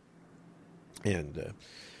 And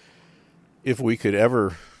if we could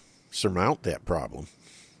ever surmount that problem,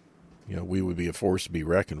 we would be a force to be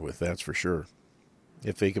reckoned with, that's for sure.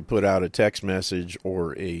 If they could put out a text message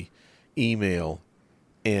or a email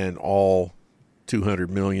and all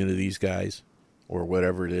 200 million of these guys or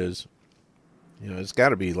whatever it is, it's got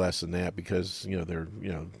to be less than that because,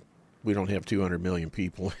 we don't have 200 million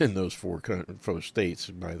people in those four states,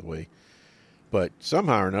 by the way. But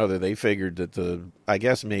somehow or another, they figured that I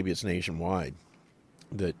guess maybe it's nationwide,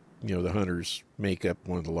 that, the hunters make up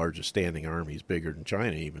one of the largest standing armies, bigger than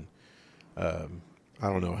China even. I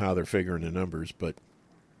don't know how they're figuring the numbers, but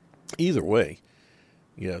either way,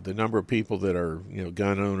 the number of people that are,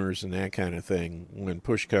 gun owners and that kind of thing, when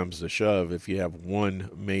push comes to shove, if you have one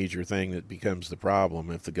major thing that becomes the problem,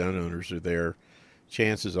 if the gun owners are there,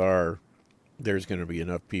 chances are there's going to be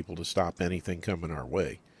enough people to stop anything coming our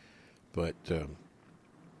way. But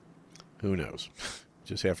who knows?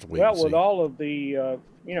 Just have to wait and see. Well, with all of the,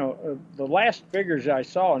 the last figures I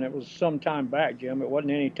saw, and it was some time back, Jim, it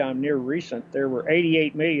wasn't any time near recent, there were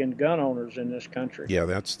 88 million gun owners in this country. Yeah,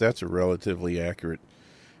 that's a relatively accurate.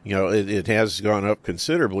 It has gone up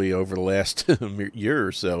considerably over the last year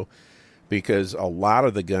or so because a lot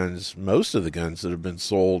of the guns, most of the guns that have been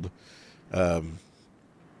sold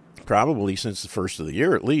probably since the first of the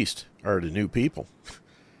year at least, are to new people.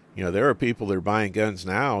 There are people that are buying guns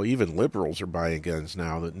now, even liberals are buying guns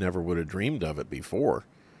now that never would have dreamed of it before.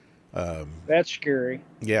 That's scary.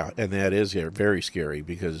 Yeah, and that is very scary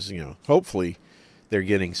because, hopefully they're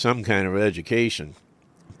getting some kind of education.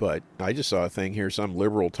 But I just saw a thing here, some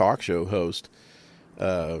liberal talk show host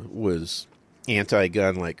was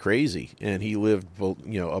anti-gun like crazy, and he lived,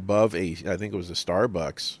 above I think it was a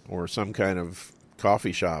Starbucks or some kind of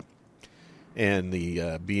coffee shop, and the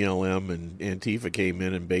BLM and Antifa came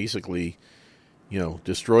in and basically,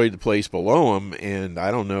 destroyed the place below him. And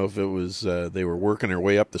I don't know if it was they were working their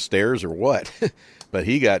way up the stairs or what, but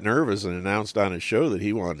he got nervous and announced on his show that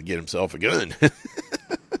he wanted to get himself a gun.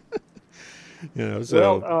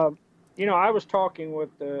 Well, I was talking with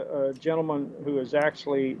a gentleman who is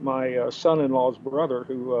actually my son-in-law's brother,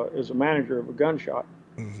 who is a manager of a gun shop.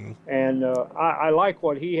 Mm-hmm. And I like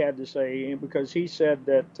what he had to say, because he said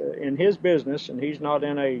that in his business, and he's not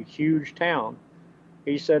in a huge town,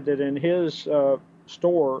 he said that in his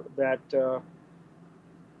store that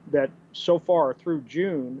so far through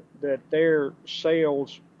June that their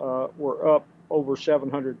sales were up over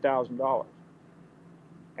 $700,000.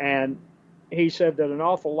 And he said that an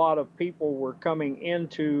awful lot of people were coming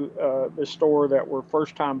into the store that were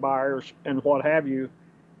first-time buyers and what have you.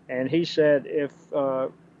 And he said if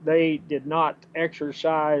they did not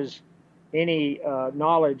exercise any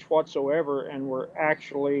knowledge whatsoever and were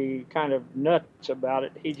actually kind of nuts about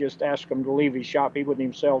it, he just asked them to leave his shop. He wouldn't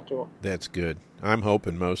even sell to them. That's good. I'm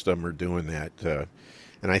hoping most of them are doing that.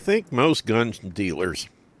 And I think most gun dealers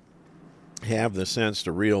have the sense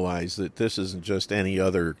to realize that this isn't just any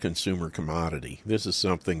other consumer commodity. This is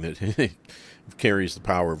something that carries the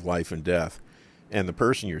power of life and death. And the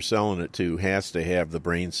person you're selling it to has to have the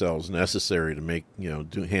brain cells necessary to make,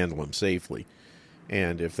 handle them safely.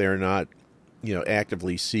 And if they're not,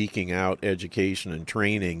 actively seeking out education and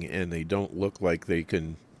training, and they don't look like they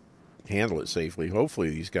can handle it safely, hopefully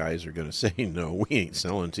these guys are going to say, no, we ain't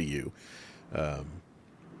selling to you. The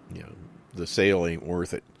sale ain't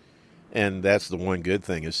worth it. And that's the one good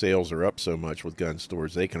thing is sales are up so much with gun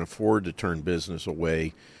stores. They can afford to turn business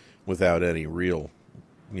away without any real,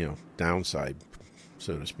 downside,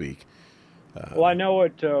 so to speak. Well, I know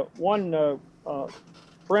it. One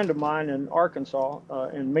friend of mine in Arkansas,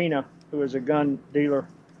 in Mena, who is a gun dealer,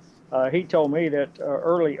 he told me that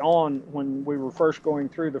early on, when we were first going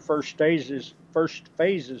through the first phases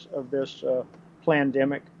of this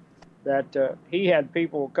pandemic, that he had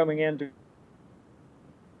people coming in to.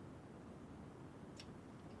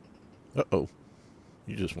 Uh-oh.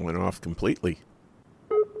 You just went off completely.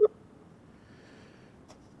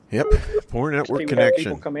 Yep. Poor network connection.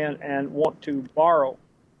 People come in and want to borrow.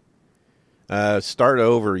 Start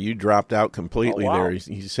over. You dropped out completely wow. there.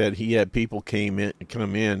 He said he had people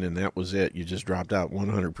come in, and that was it. You just dropped out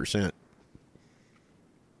 100%.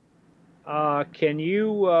 Can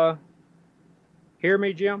you hear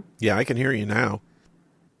me, Jim? Yeah, I can hear you now.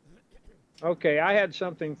 Okay, I had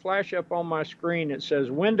something flash up on my screen that says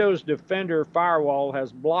Windows Defender Firewall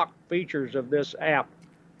has blocked features of this app,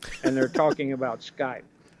 and they're talking about Skype.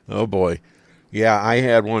 Oh, boy. Yeah, I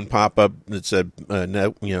had one pop up that said,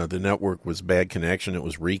 the network was bad connection. It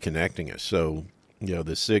was reconnecting us. So,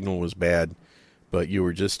 the signal was bad, but you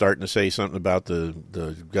were just starting to say something about the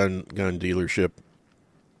gun dealership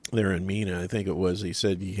there in Mena. I think it was. He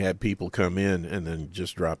said he had people come in and then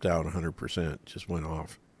just dropped out 100%, just went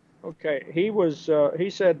off. Okay, he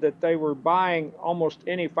said that they were buying almost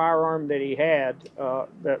any firearm that he had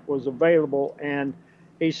that was available, and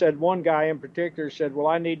he said one guy in particular said, well,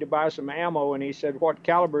 I need to buy some ammo, and he said, what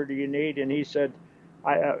caliber do you need? And he said,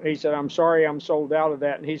 I'm sorry, I'm sold out of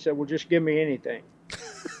that. And he said, well, just give me anything.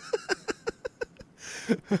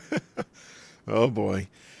 Oh, boy.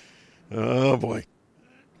 Oh, boy.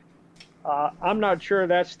 I'm not sure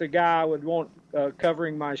that's the guy I would want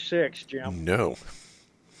covering my six, Jim. No.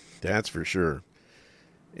 That's for sure.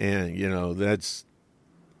 And,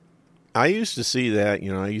 I used to see that,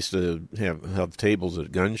 I used to have tables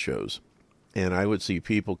at gun shows, and I would see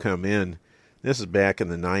people come in. This is back in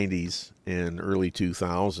the 90s and early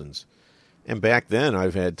 2000s. And back then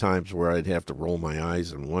I've had times where I'd have to roll my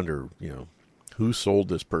eyes and wonder, who sold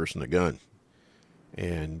this person a gun?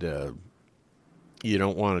 And you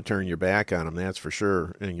don't want to turn your back on them, that's for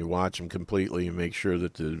sure. And you watch them completely and make sure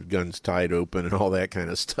that the gun's tied open and all that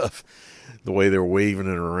kind of stuff. The way they're waving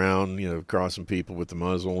it around, crossing people with the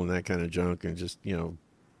muzzle and that kind of junk, and just,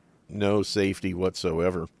 no safety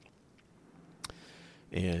whatsoever.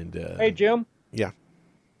 And hey, Jim. Yeah.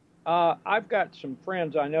 I've got some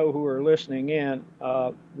friends I know who are listening in.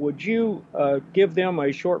 Would you give them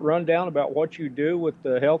a short rundown about what you do with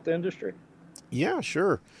the health industry? Yeah,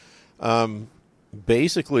 sure.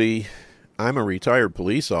 Basically, I'm a retired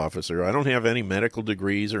police officer. I don't have any medical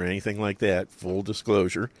degrees or anything like that, full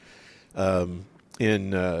disclosure. In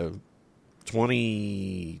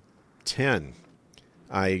 2010,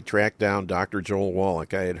 I tracked down Dr. Joel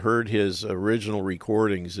Wallach. I had heard his original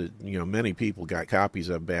recordings that, many people got copies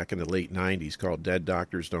of back in the late 90s, called Dead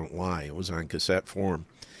Doctors Don't Lie. It was on cassette form.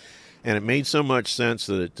 And it made so much sense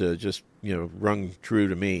that it just, rung true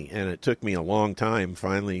to me. And it took me a long time,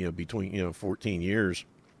 finally, between, 14 years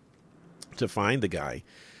to find the guy.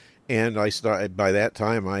 And by that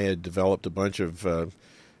time, I had developed a bunch of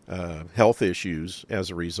health issues as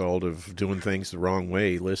a result of doing things the wrong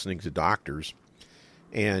way, listening to doctors.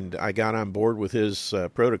 And I got on board with his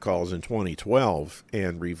protocols in 2012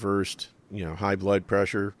 and reversed, high blood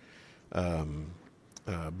pressure.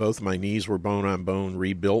 Both my knees were bone on bone,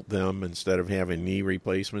 rebuilt them instead of having knee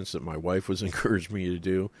replacements that my wife was encouraging me to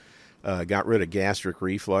do. Got rid of gastric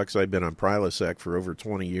reflux. I'd been on Prilosec for over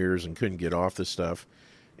 20 years and couldn't get off the stuff.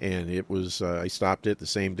 And it was, I stopped it the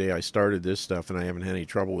same day I started this stuff, and I haven't had any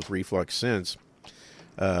trouble with reflux since.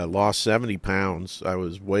 Lost 70 pounds. I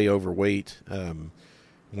was way overweight.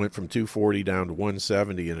 Went from 240 down to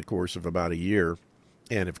 170 in the course of about a year,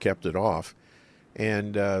 and have kept it off.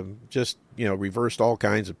 And just, reversed all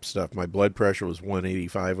kinds of stuff. My blood pressure was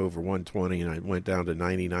 185 over 120, and I went down to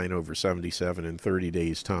 99 over 77 in 30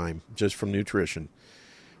 days' time, just from nutrition.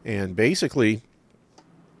 And basically,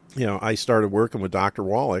 I started working with Dr.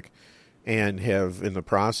 Wallach, and have, in the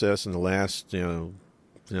process, in the last, since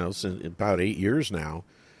about 8 years now,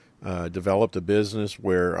 developed a business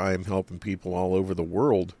where I'm helping people all over the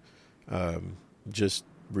world just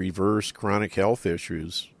reverse chronic health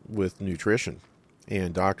issues with nutrition.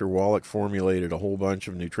 And Dr. Wallach formulated a whole bunch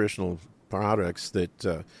of nutritional products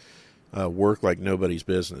that work like nobody's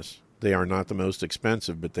business. They are not the most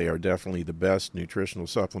expensive, but they are definitely the best nutritional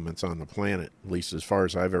supplements on the planet, at least as far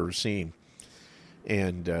as I've ever seen.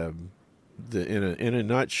 And in a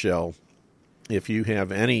nutshell, if you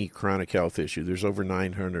have any chronic health issue, there's over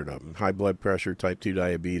 900 of them. High blood pressure, type 2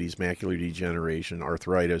 diabetes, macular degeneration,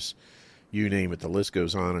 arthritis, you name it, the list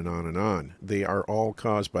goes on and on and on. They are all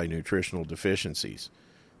caused by nutritional deficiencies.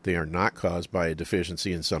 They are not caused by a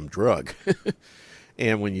deficiency in some drug.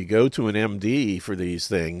 And when you go to an MD for these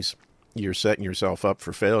things, you're setting yourself up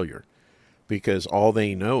for failure, because all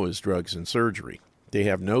they know is drugs and surgery. They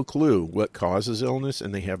have no clue what causes illness,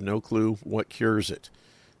 and they have no clue what cures it.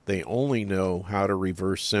 They only know how to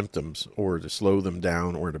reverse symptoms or to slow them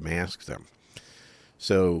down or to mask them.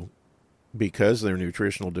 So because they're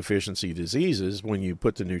nutritional deficiency diseases, when you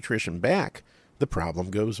put the nutrition back, the problem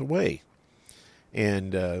goes away.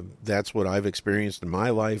 And that's what I've experienced in my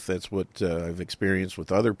life. That's what I've experienced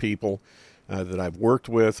with other people that I've worked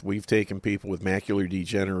with. We've taken people with macular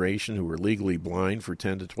degeneration who were legally blind for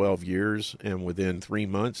 10 to 12 years, and within 3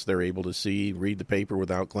 months they're able to see, read the paper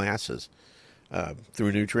without glasses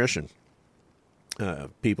through nutrition.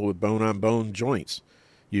 People with bone-on-bone joints,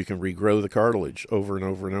 you can regrow the cartilage over and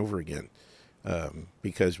over and over again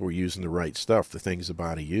because we're using the right stuff, the things the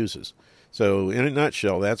body uses. So in a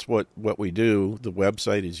nutshell, that's what we do. The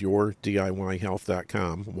website is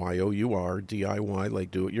yourdiyhealth.com, Y-O-U-R, D-I-Y,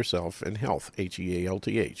 like do it yourself, and health,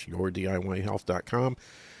 H-E-A-L-T-H, yourdiyhealth.com.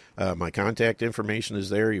 My contact information is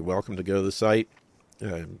there. You're welcome to go to the site.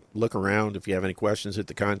 Look around. If you have any questions, hit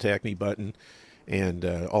the contact me button. And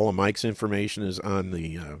all of Mike's information is on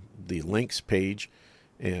the links page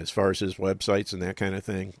as far as his websites and that kind of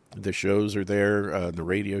thing. The shows are there. The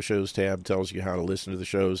radio shows tab tells you how to listen to the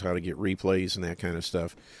shows, how to get replays and that kind of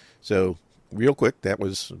stuff. So real quick, that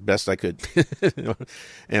was the best I could.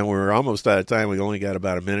 And we're almost out of time. We've only got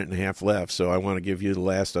about a minute and a half left. So I want to give you the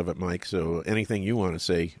last of it, Mike. So anything you want to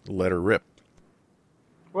say, let her rip.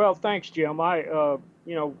 Well, thanks, Jim.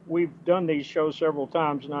 We've done these shows several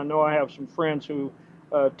times, and I know I have some friends who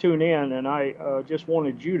tune in, and I just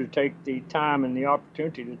wanted you to take the time and the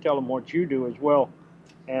opportunity to tell them what you do as well,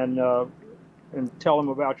 and tell them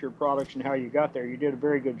about your products and how you got there. You did a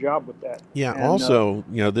very good job with that. Yeah. And, also,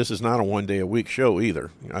 this is not a one-day-a-week show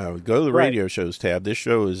either. Go to the radio shows tab. This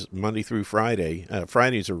show is Monday through Friday.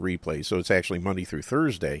 Fridays are replays, so it's actually Monday through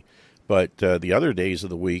Thursday. But the other days of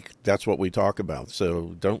the week, that's what we talk about.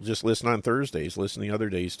 So don't just listen on Thursdays. Listen the other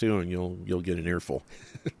days, too, and you'll get an earful.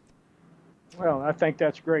 Well, I think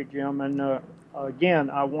that's great, Jim. And, again,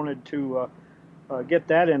 I wanted to get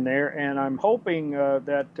that in there. And I'm hoping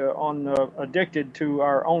that on Addicted to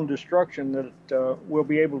Our Own Destruction that we'll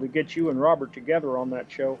be able to get you and Robert together on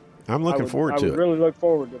that show. I'm looking forward to it. I would really look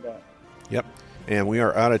forward to that. Yep. And we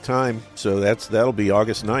are out of time. So that'll be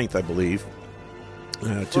August 9th, I believe.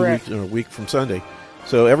 A week from Sunday.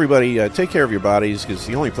 So everybody, take care of your bodies, because it's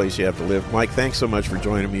the only place you have to live. Mike, thanks so much for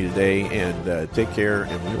joining me today, and take care,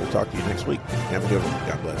 and we will talk to you next week. Have a good one.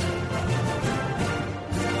 God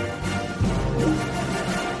bless.